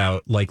talking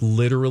about like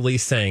literally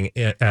saying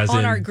as on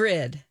in our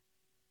grid,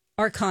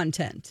 our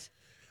content.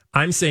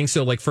 I'm saying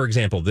so. Like for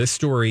example, this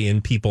story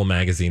in People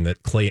magazine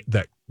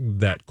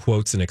that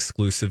quotes an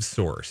exclusive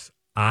source.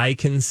 I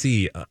can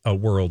see a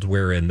world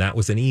wherein that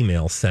was an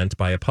email sent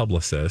by a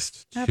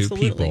publicist to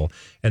people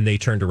and they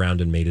turned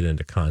around and made it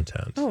into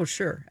content. Oh,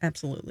 sure.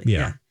 Absolutely.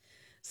 Yeah.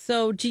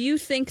 So do you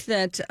think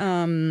that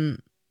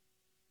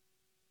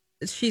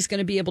she's going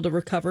to be able to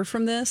recover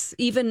from this,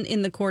 even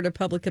in the court of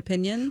public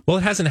opinion? Well,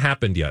 it hasn't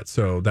happened yet.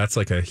 So that's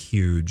like a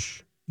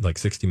huge, like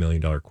 $60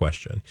 million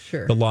question.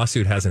 Sure. The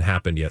lawsuit hasn't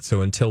happened yet.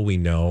 So until we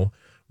know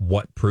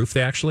what proof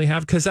they actually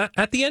have, because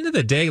at the end of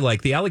the day,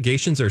 like the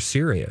allegations are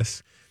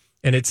serious.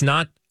 And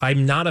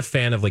I'm not a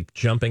fan of like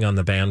jumping on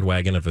the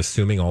bandwagon of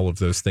assuming all of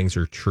those things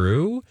are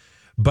true.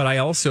 But I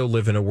also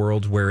live in a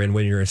world wherein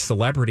when you're a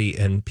celebrity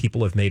and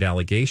people have made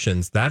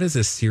allegations, that is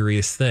a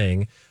serious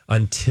thing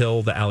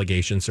until the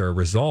allegations are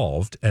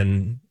resolved.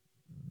 And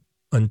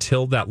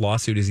until that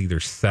lawsuit is either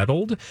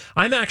settled,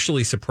 I'm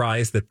actually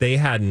surprised that they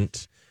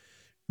hadn't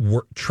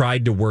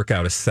tried to work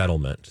out a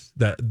settlement,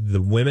 that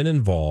the women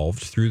involved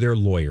through their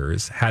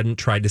lawyers hadn't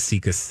tried to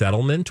seek a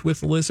settlement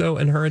with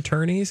Lizzo and her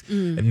attorneys.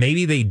 And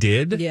maybe they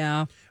did.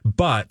 Yeah.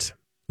 But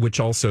which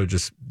also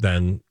just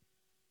then,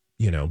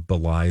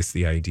 belies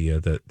the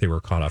idea that they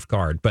were caught off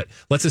guard. But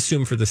let's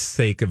assume for the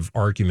sake of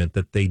argument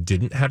that they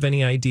didn't have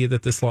any idea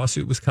that this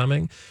lawsuit was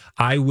coming.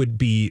 I would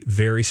be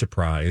very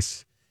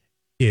surprised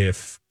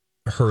if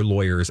her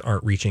lawyers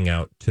aren't reaching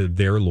out to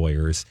their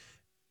lawyers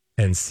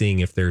and seeing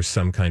if there's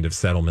some kind of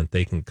settlement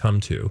they can come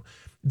to,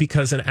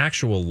 because an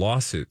actual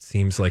lawsuit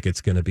seems like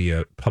it's going to be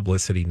a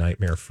publicity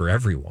nightmare for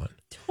everyone.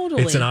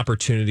 Totally. It's an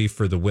opportunity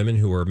for the women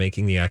who are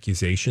making the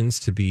accusations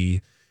to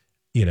be,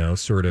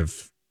 sort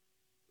of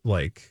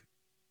like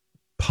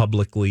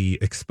publicly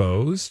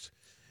exposed,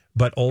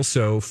 but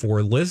also for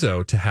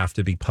Lizzo to have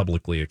to be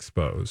publicly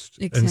exposed.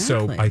 Exactly. And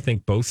so I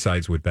think both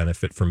sides would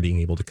benefit from being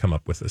able to come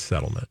up with a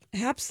settlement.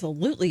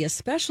 Absolutely,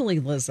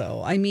 especially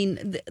Lizzo. I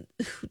mean,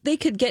 they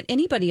could get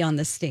anybody on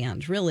the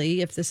stand,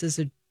 really, if this is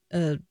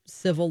a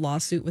civil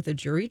lawsuit with a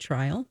jury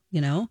trial,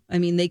 I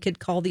mean, they could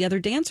call the other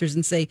dancers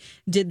and say,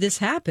 did this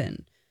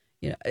happen?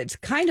 It's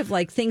kind of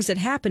like things that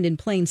happened in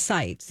plain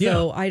sight.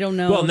 So I don't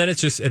know. Well, and then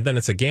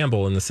it's a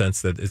gamble in the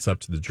sense that it's up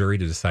to the jury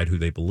to decide who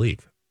they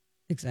believe.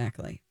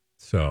 Exactly.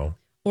 So,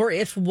 or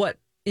if what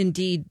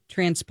indeed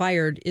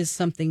transpired is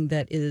something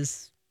that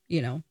is,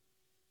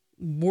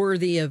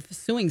 worthy of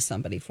suing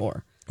somebody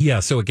for. Yeah.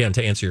 So again,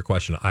 to answer your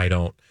question, I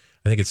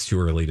think it's too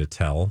early to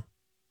tell.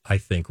 I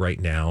think right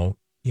now,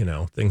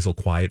 things will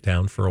quiet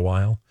down for a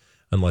while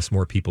unless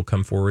more people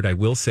come forward. I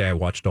will say I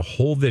watched a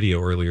whole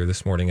video earlier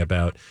this morning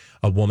about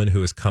a woman who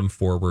has come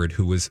forward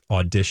who was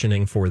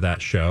auditioning for that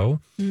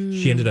show.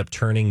 She ended up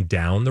turning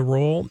down the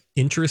role,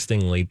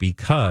 interestingly,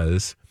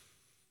 because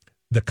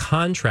the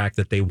contract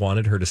that they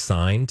wanted her to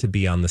sign to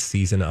be on the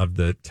season of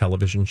the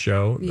television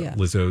show,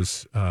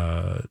 Lizzo's,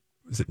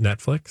 is it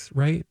Netflix,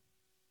 right?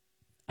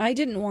 I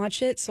didn't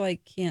watch it, so I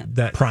can't.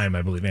 That Prime,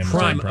 I believe.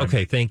 Prime.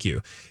 Okay, thank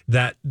you.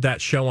 That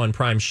show on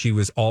Prime, she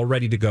was all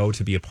ready to go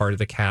to be a part of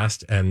the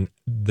cast, and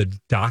the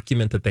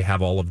document that they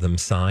have all of them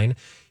sign,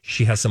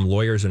 she has some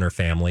lawyers in her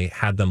family,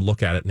 had them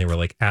look at it, and they were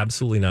like,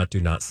 absolutely not,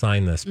 do not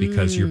sign this,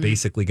 because you're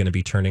basically going to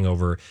be turning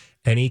over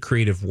any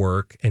creative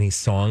work, any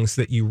songs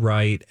that you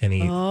write,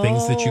 any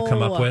things that you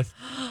come up with.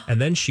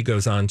 And then she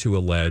goes on to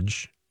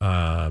allege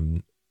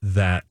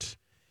that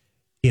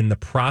in the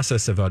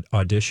process of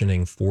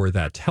auditioning for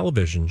that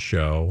television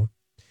show,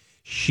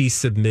 she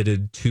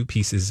submitted two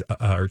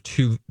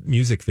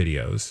music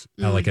videos,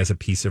 like as a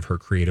piece of her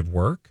creative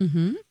work.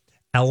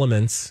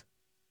 Elements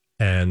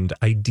and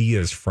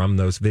ideas from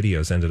those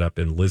videos ended up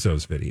in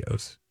Lizzo's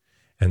videos.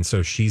 And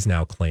so she's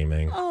now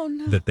claiming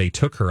that they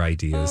took her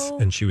ideas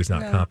and she was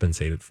not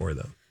compensated for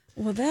them.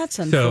 Well, that's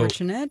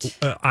unfortunate.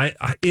 So,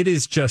 it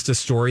is just a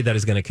story that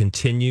is going to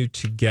continue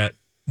to get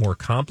more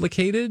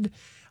complicated.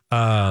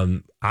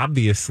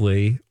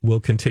 Obviously, we'll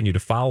continue to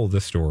follow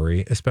the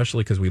story,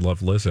 especially because we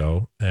love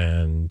Lizzo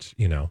and,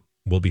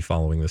 we'll be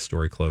following this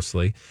story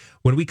closely.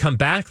 When we come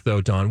back,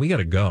 though, Dawn, we got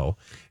to go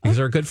because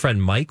our good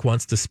friend Mike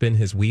wants to spin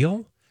his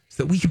wheel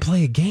so that we can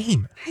play a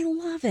game. I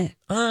love it.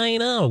 I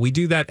know. We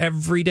do that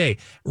every day.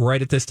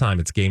 Right at this time,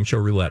 it's Game Show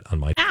Roulette on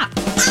my app.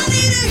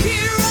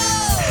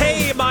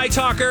 Hey, my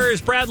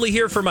talkers. Bradley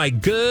here for my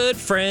good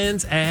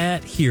friends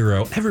at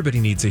Hero.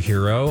 Everybody needs a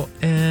hero.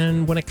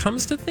 And when it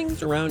comes to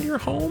things around your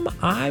home,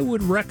 I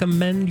would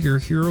recommend your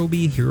Hero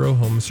be Hero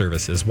Home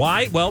Services.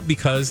 Why? Well,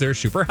 because they're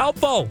super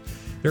helpful.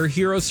 There are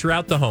heroes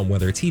throughout the home,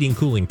 whether it's heating,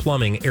 cooling,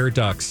 plumbing, air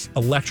ducts,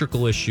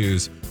 electrical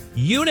issues,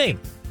 you name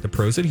it. The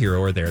pros at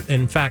Hero are there.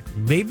 In fact,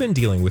 they've been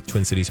dealing with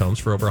Twin Cities homes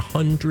for over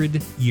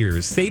 100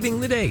 years, saving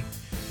the day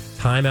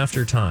time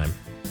after time.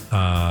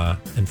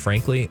 And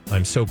frankly,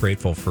 I'm so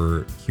grateful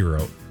for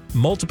Hero.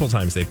 multiple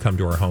times they've come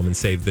to our home and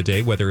saved the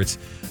day, whether it's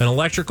an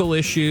electrical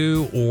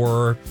issue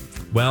or,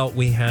 well,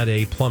 we had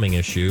a plumbing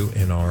issue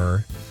in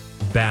our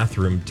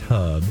bathroom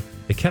tub.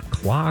 It kept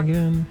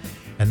clogging,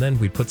 and then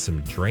we put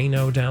some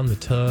Drano down the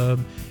tub,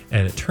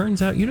 and it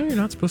turns out, you're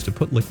not supposed to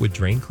put liquid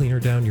drain cleaner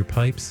down your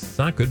pipes. It's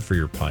not good for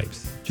your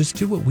pipes. Just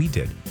do what we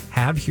did.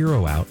 Have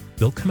Hero out.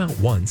 They'll come out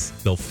once.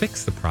 They'll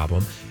fix the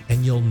problem,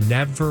 and you'll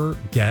never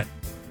get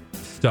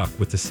stuck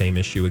with the same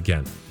issue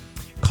again.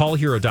 Call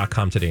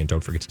hero.com today, and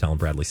don't forget to tell them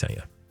Bradley sent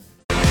you.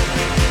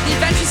 The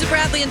Adventures of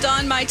Bradley and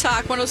Dawn, My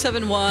Talk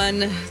 1071.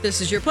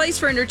 This is your place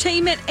for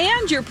entertainment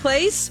and your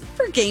place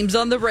for games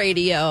on the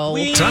radio.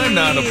 Time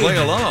now to play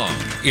along.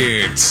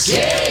 It's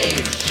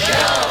Game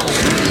Show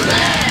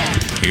Roulette.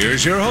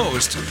 Here's your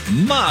host,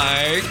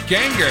 Mike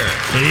Ganger.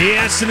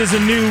 Yes, it is a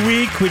new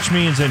week, which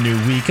means a new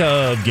week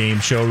of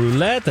Game Show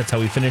Roulette. That's how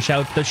we finish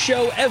out the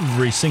show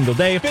every single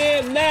day.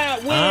 Spin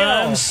that wheel.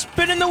 I'm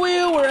spinning the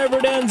wheel wherever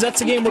it ends. That's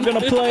the game we're going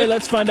to play.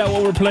 Let's find out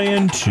what we're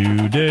playing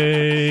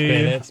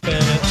today. Spin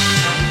it.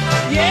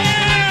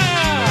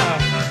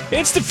 Yeah!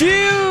 It's the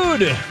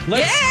feud.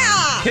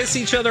 Let's kiss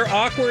each other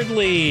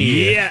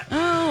awkwardly. Yeah.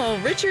 Oh,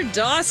 Richard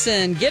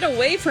Dawson, get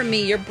away from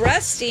me. Your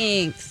breath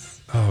stinks.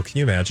 Oh, can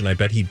you imagine? I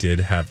bet he did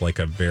have like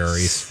a very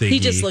Siggy. He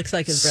just looks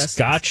like his breath.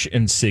 Scotch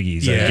and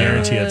Siggy's. I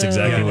guarantee that's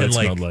exactly what it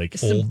smelled like.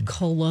 Some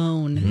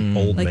cologne.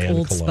 Old like man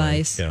Old cologne.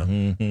 Spice. Yeah.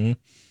 Mm-hmm.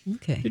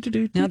 Okay.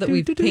 Now that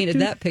we've painted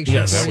that picture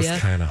Yes, for that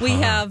was kinda you, we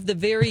hot. have the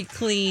very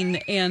clean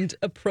and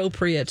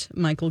appropriate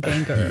Michael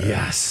Ganger.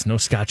 Yes, no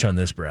scotch on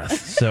this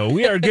breath. So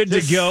we are good to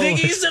go.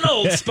 Siggy's an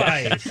Old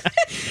Spice.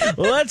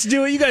 Let's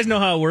do it. You guys know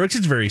how it works.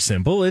 It's very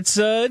simple. It's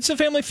a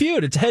family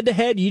feud. It's head to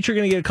head. You each are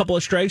going to get a couple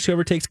of strikes.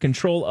 Whoever takes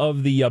control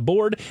of the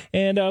board,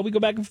 and we go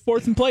back and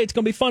forth and play. It's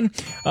going to be fun.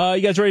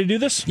 You guys ready to do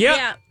this?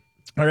 Yeah.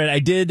 All right, I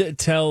did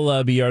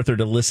tell B. Arthur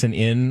to listen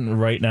in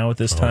right now at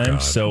this time.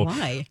 God. So,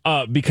 Why?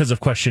 Because of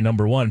question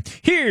number 1.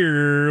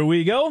 Here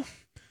we go.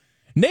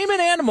 Name an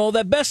animal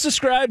that best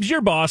describes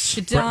your boss.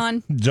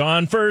 Dawn.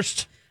 John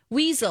first.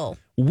 Weasel.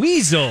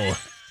 Weasel.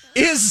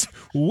 Is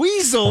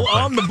Weasel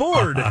on the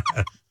board?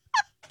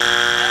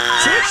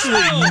 It's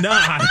actually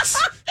not.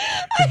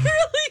 I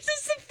really, this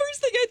is the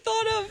first thing I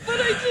thought of, but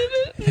I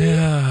didn't.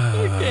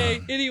 Yeah.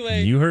 Okay,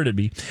 anyway. You heard it,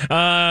 B.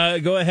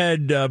 Go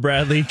ahead,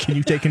 Bradley. Can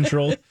you take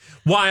control?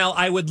 While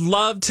I would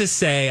love to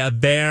say a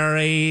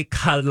very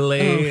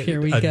cuddly,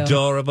 here we go.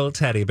 adorable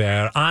teddy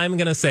bear, I'm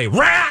going to say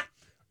rat.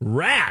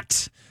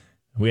 Rat.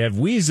 We have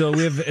Weasel.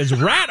 We have is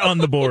rat on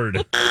the board.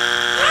 No.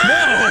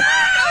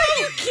 Are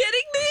you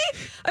kidding me?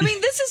 I mean,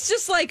 this is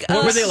just like...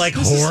 What were they, like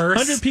horse?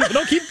 100 people.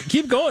 No,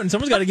 keep going.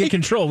 Someone's got to get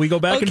control. We go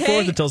back and Okay,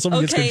 forth until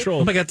someone gets okay.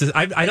 control. Oh my God,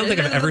 I don't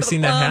think I've ever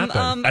seen that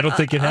happen. I don't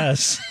think it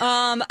has.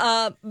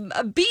 A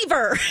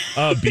beaver.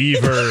 A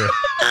beaver.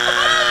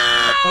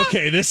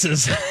 Okay, this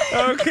is...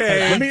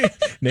 Okay. Let me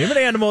name an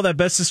animal that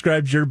best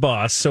describes your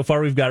boss. So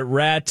far, we've got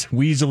rat,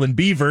 weasel, and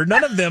beaver.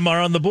 None of them are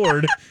on the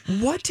board.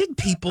 What did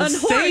people A say,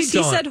 horse. He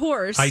Dawn? said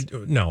horse. I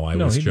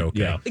was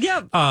joking. Yeah.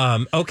 Yeah.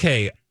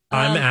 Okay.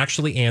 I'm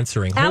actually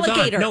answering. Hold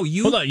alligator. on. No,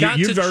 Hold on. got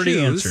You've to already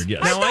choose. answered, yes.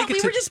 I Now thought get we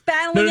to- were just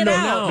battling it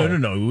out.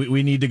 No.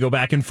 We need to go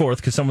back and forth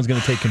because someone's going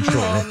to take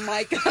control. Oh,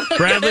 my God.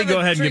 Bradley, go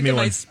ahead and give me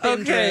one.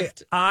 Okay.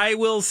 I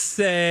will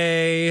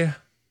say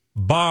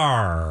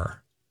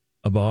bar.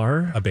 A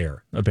bar? A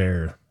bear. A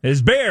bear.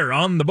 Is bear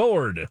on the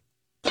board?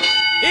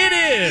 It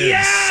is!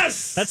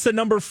 Yes! That's the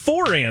number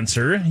 4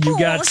 answer. You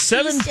got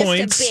 7 he's just a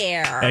points.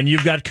 bear. And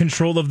you've got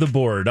control of the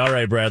board. All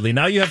right, Bradley.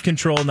 Now you have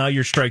control. Now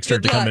your strikes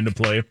start Good to come luck. into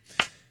play.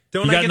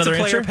 Don't You I got get to another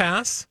play or answer?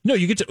 pass? No,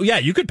 you get to. Yeah,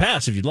 you could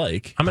pass if you'd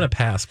like. I'm going to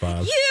pass,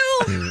 Bob.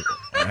 You!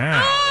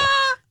 Wow.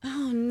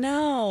 Oh,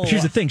 no.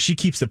 Here's the thing. She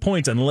keeps the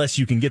points unless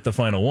you can get the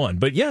final one.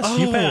 But yes,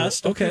 you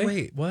passed. Okay.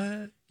 Wait,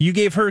 what? You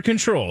gave her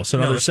control. So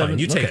another that's 7. fine.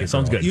 You take Okay, it,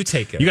 sounds girl. good. You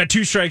take it. You got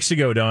 2 strikes to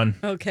go, Dawn.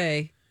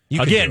 Okay. You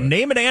can do Again, it.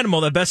 name an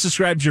animal that best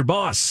describes your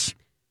boss.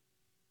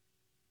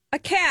 A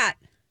cat.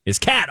 Is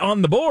cat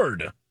on the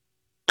board?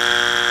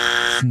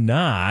 It's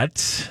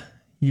not.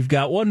 You've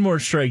got one more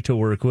strike to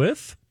work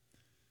with.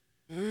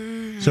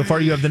 So far,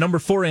 you have the number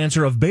 4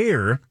 answer of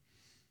bear.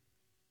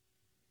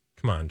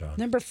 Come on, Dawn.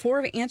 Number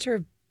 4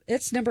 answer.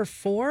 It's number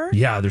 4?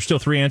 Yeah, there's still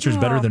 3 answers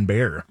better than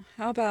bear.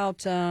 How about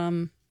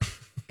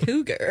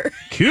cougar?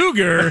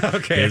 Cougar.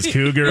 Okay. Is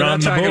cougar We're on not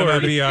the talking board?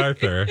 about B.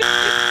 Arthur.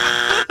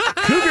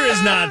 Cougar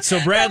is not. So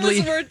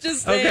Bradley. That was worth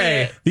just saying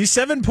Okay. it. These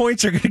 7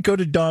 points are going to go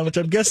to Dawn, which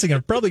I'm guessing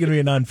are probably going to be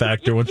a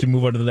non-factor once we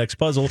move on to the next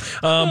puzzle.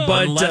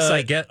 But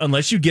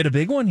unless you get a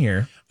big one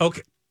here.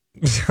 Okay.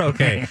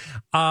 Okay.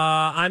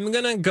 I'm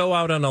going to go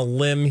out on a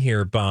limb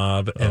here,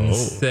 Bob, and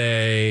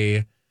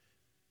say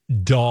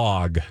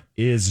dog.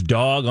 Is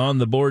dog on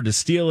the board to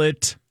steal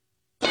it?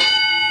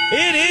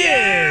 It is.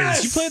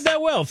 Yes! You played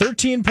that well.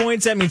 13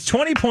 points. That means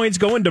 20 points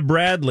going to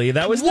Bradley.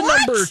 That was the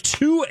number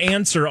 2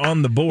 answer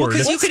on the board.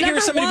 Because you could hear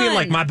somebody being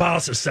like, my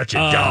boss is such a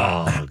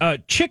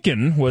dog.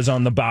 Chicken was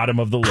on the bottom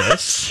of the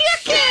list.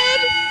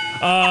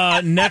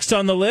 Chicken! Next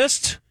on the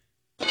list,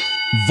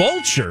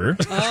 vulture.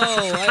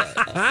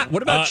 Oh,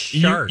 what about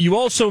shark? You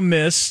also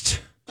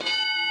missed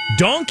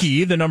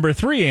donkey, the number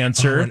 3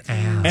 answer. Oh,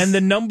 an And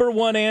the number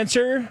one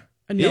answer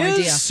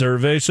idea.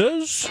 Survey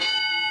says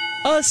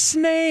a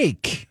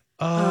snake.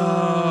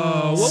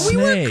 Oh,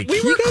 well,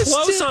 we were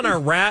close on our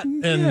rat,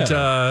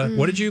 and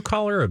what did you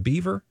call her? A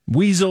beaver?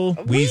 Weasel.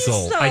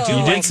 I do.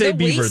 You did say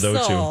beaver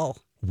though too.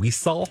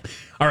 Weasel.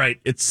 All right,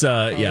 it's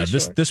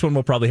this one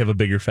will probably have a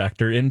bigger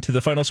factor into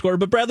the final score.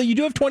 But Bradley, you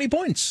do have 20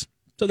 points.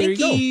 So there you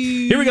go.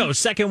 Here we go.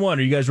 Second one.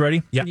 Are you guys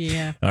ready?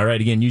 Yeah. All right.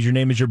 Again, use your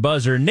name as your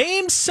buzzer.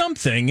 Name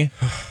something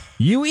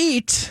you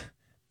eat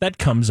that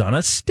comes on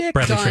a stick.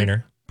 Bradley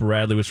Trainer.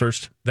 Bradley was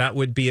first. That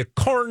would be a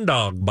corn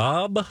dog,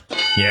 Bob.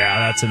 Yeah,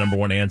 that's the number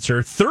one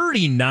answer.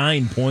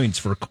 39 points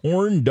for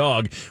corn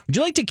dog. Would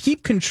you like to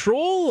keep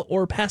control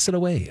or pass it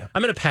away?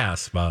 I'm going to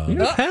pass, Bob. You're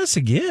going to pass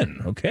again.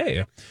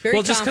 Okay.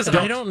 Just because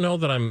I don't know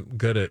that I'm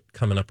good at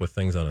coming up with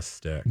things on a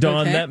stick.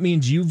 Dawn, that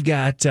means you've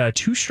got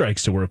 2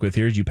 strikes to work with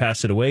here as you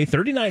pass it away.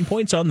 39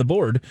 points on the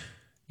board.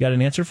 You got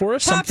an answer for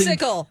us?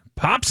 Popsicle.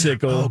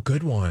 Popsicle. Oh,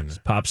 good one. Is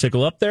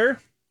Popsicle up there?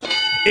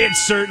 It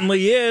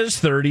certainly is.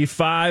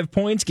 35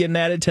 points getting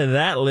added to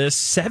that list.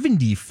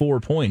 74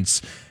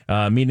 points,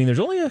 meaning there's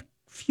only a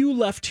few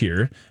left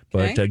here.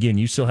 But again,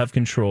 you still have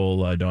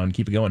control, Dawn.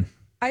 Keep it going.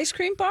 Ice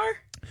cream bar?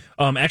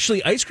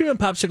 Actually, ice cream and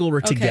popsicle were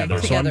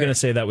together. So I'm going to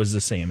say that was the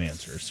same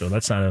answer. So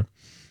that's not a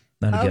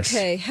guess.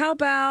 Okay, how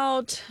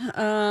about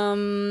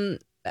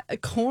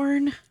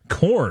corn?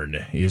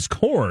 Corn is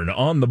corn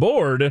on the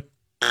board.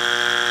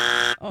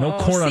 No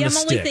corn on the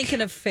stick. I'm only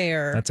thinking of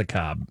fair. That's a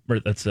cob.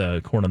 Or that's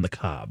a corn on the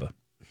cob.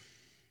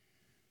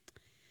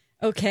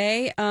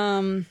 Okay.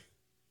 How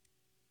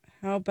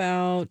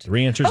about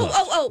 3 answers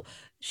left.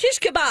 Shish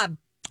kebab.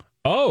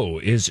 Oh,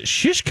 is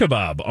shish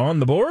kebab on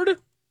the board?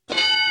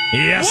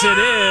 Yes, it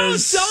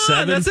is. Dawn,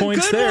 7 that's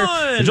points a good there.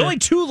 one. There's only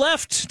 2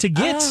 left to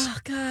get. Oh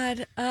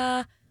God.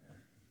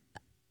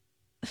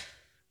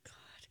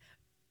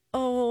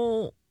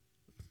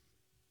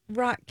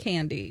 Rock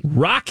candy.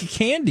 Rock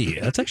candy.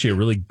 That's actually a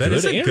really good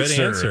answer. That is a good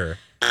answer.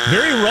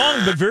 Very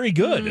wrong, but very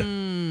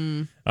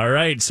good. All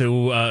right.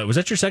 So was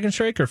that your second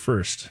strike or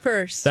first?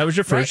 First. That was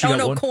your first. Right? You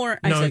got one? Corn.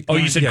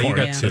 You said corn. You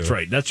got 2. That's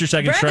right. That's your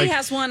second Bradley strike.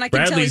 has one. I can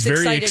Bradley's tell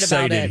he's very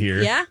excited about it.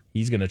 here. Yeah?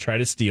 He's going to try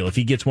to steal. If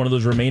he gets one of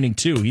those remaining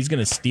 2, he's going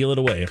to steal it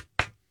away.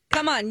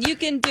 Come on, you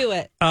can do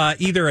it.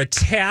 Either a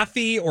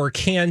taffy or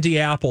candy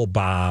apple,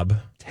 Bob.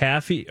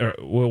 Taffy, or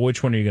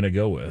which one are you going to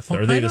go with?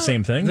 Are they the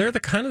same thing? They're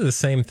kind of the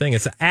same thing.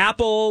 It's an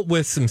apple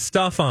with some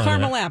stuff on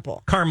Caramel it.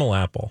 apple. Caramel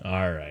apple.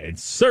 All right.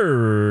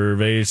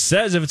 Survey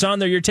says if it's on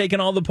there, you're taking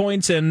all the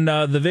points, and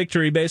the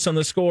victory based on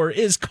the score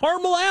is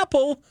caramel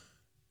apple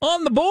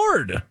on the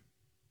board.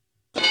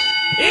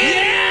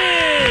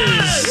 It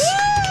is! Woo!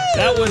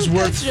 That was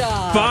worth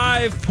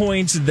 5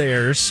 points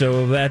there,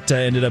 so that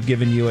ended up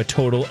giving you a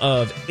total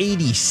of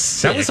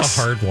 86. That was a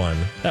hard one.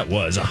 That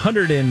was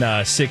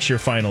 106 your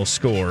final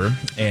score,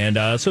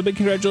 and so big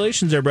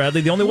congratulations there, Bradley.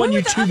 The only one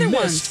you 2 missed.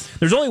 Ones?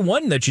 There's only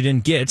one that you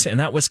didn't get, and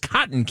that was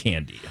cotton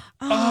candy.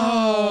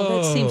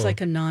 Oh, that seems like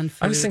a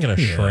non-food. I was thinking of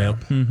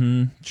shrimp.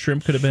 Mm-hmm.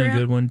 Shrimp could have been a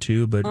good one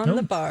too, but on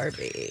the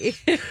Barbie.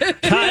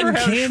 Cotton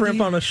candy,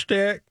 shrimp on a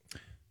stick.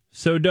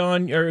 So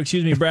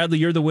Bradley,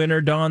 you're the winner.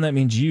 Dawn, that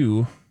means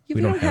you. We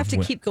don't have to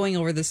keep going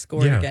over the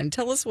score again.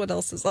 Tell us what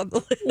else is on the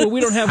list. Well,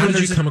 we don't have How winners.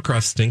 did you come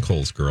across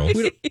stinkholes, girl?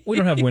 We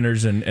don't have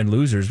winners and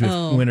losers. We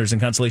have winners and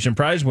consolation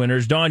prize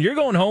winners. Dawn, you're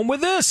going home with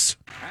this.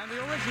 And the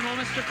original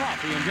Mr.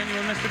 Coffee and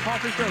genuine Mr.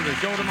 Coffee filter.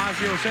 Joe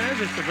DiMaggio says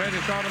it's the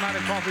greatest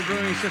automatic coffee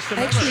brewing system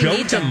ever.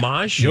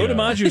 Joe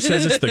DiMaggio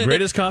says it's the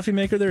greatest coffee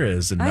maker there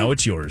is, and now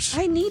it's yours.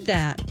 I need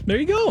that. There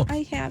you go.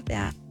 I have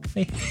that.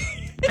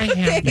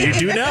 You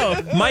do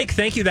know. Mike,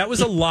 thank you. That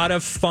was a lot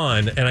of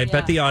fun, and I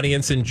bet the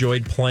audience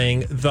enjoyed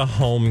playing the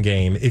home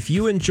game. If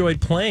you enjoyed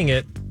playing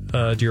it,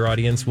 dear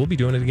audience, we'll be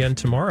doing it again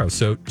tomorrow.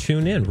 So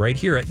tune in right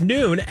here at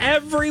noon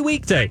every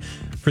weekday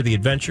for the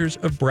adventures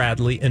of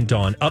Bradley and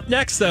Dawn. Up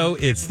next, though,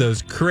 it's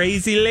those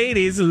crazy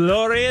ladies,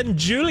 Lori and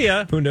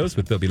Julia. Who knows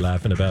what they'll be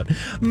laughing about.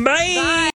 Bye.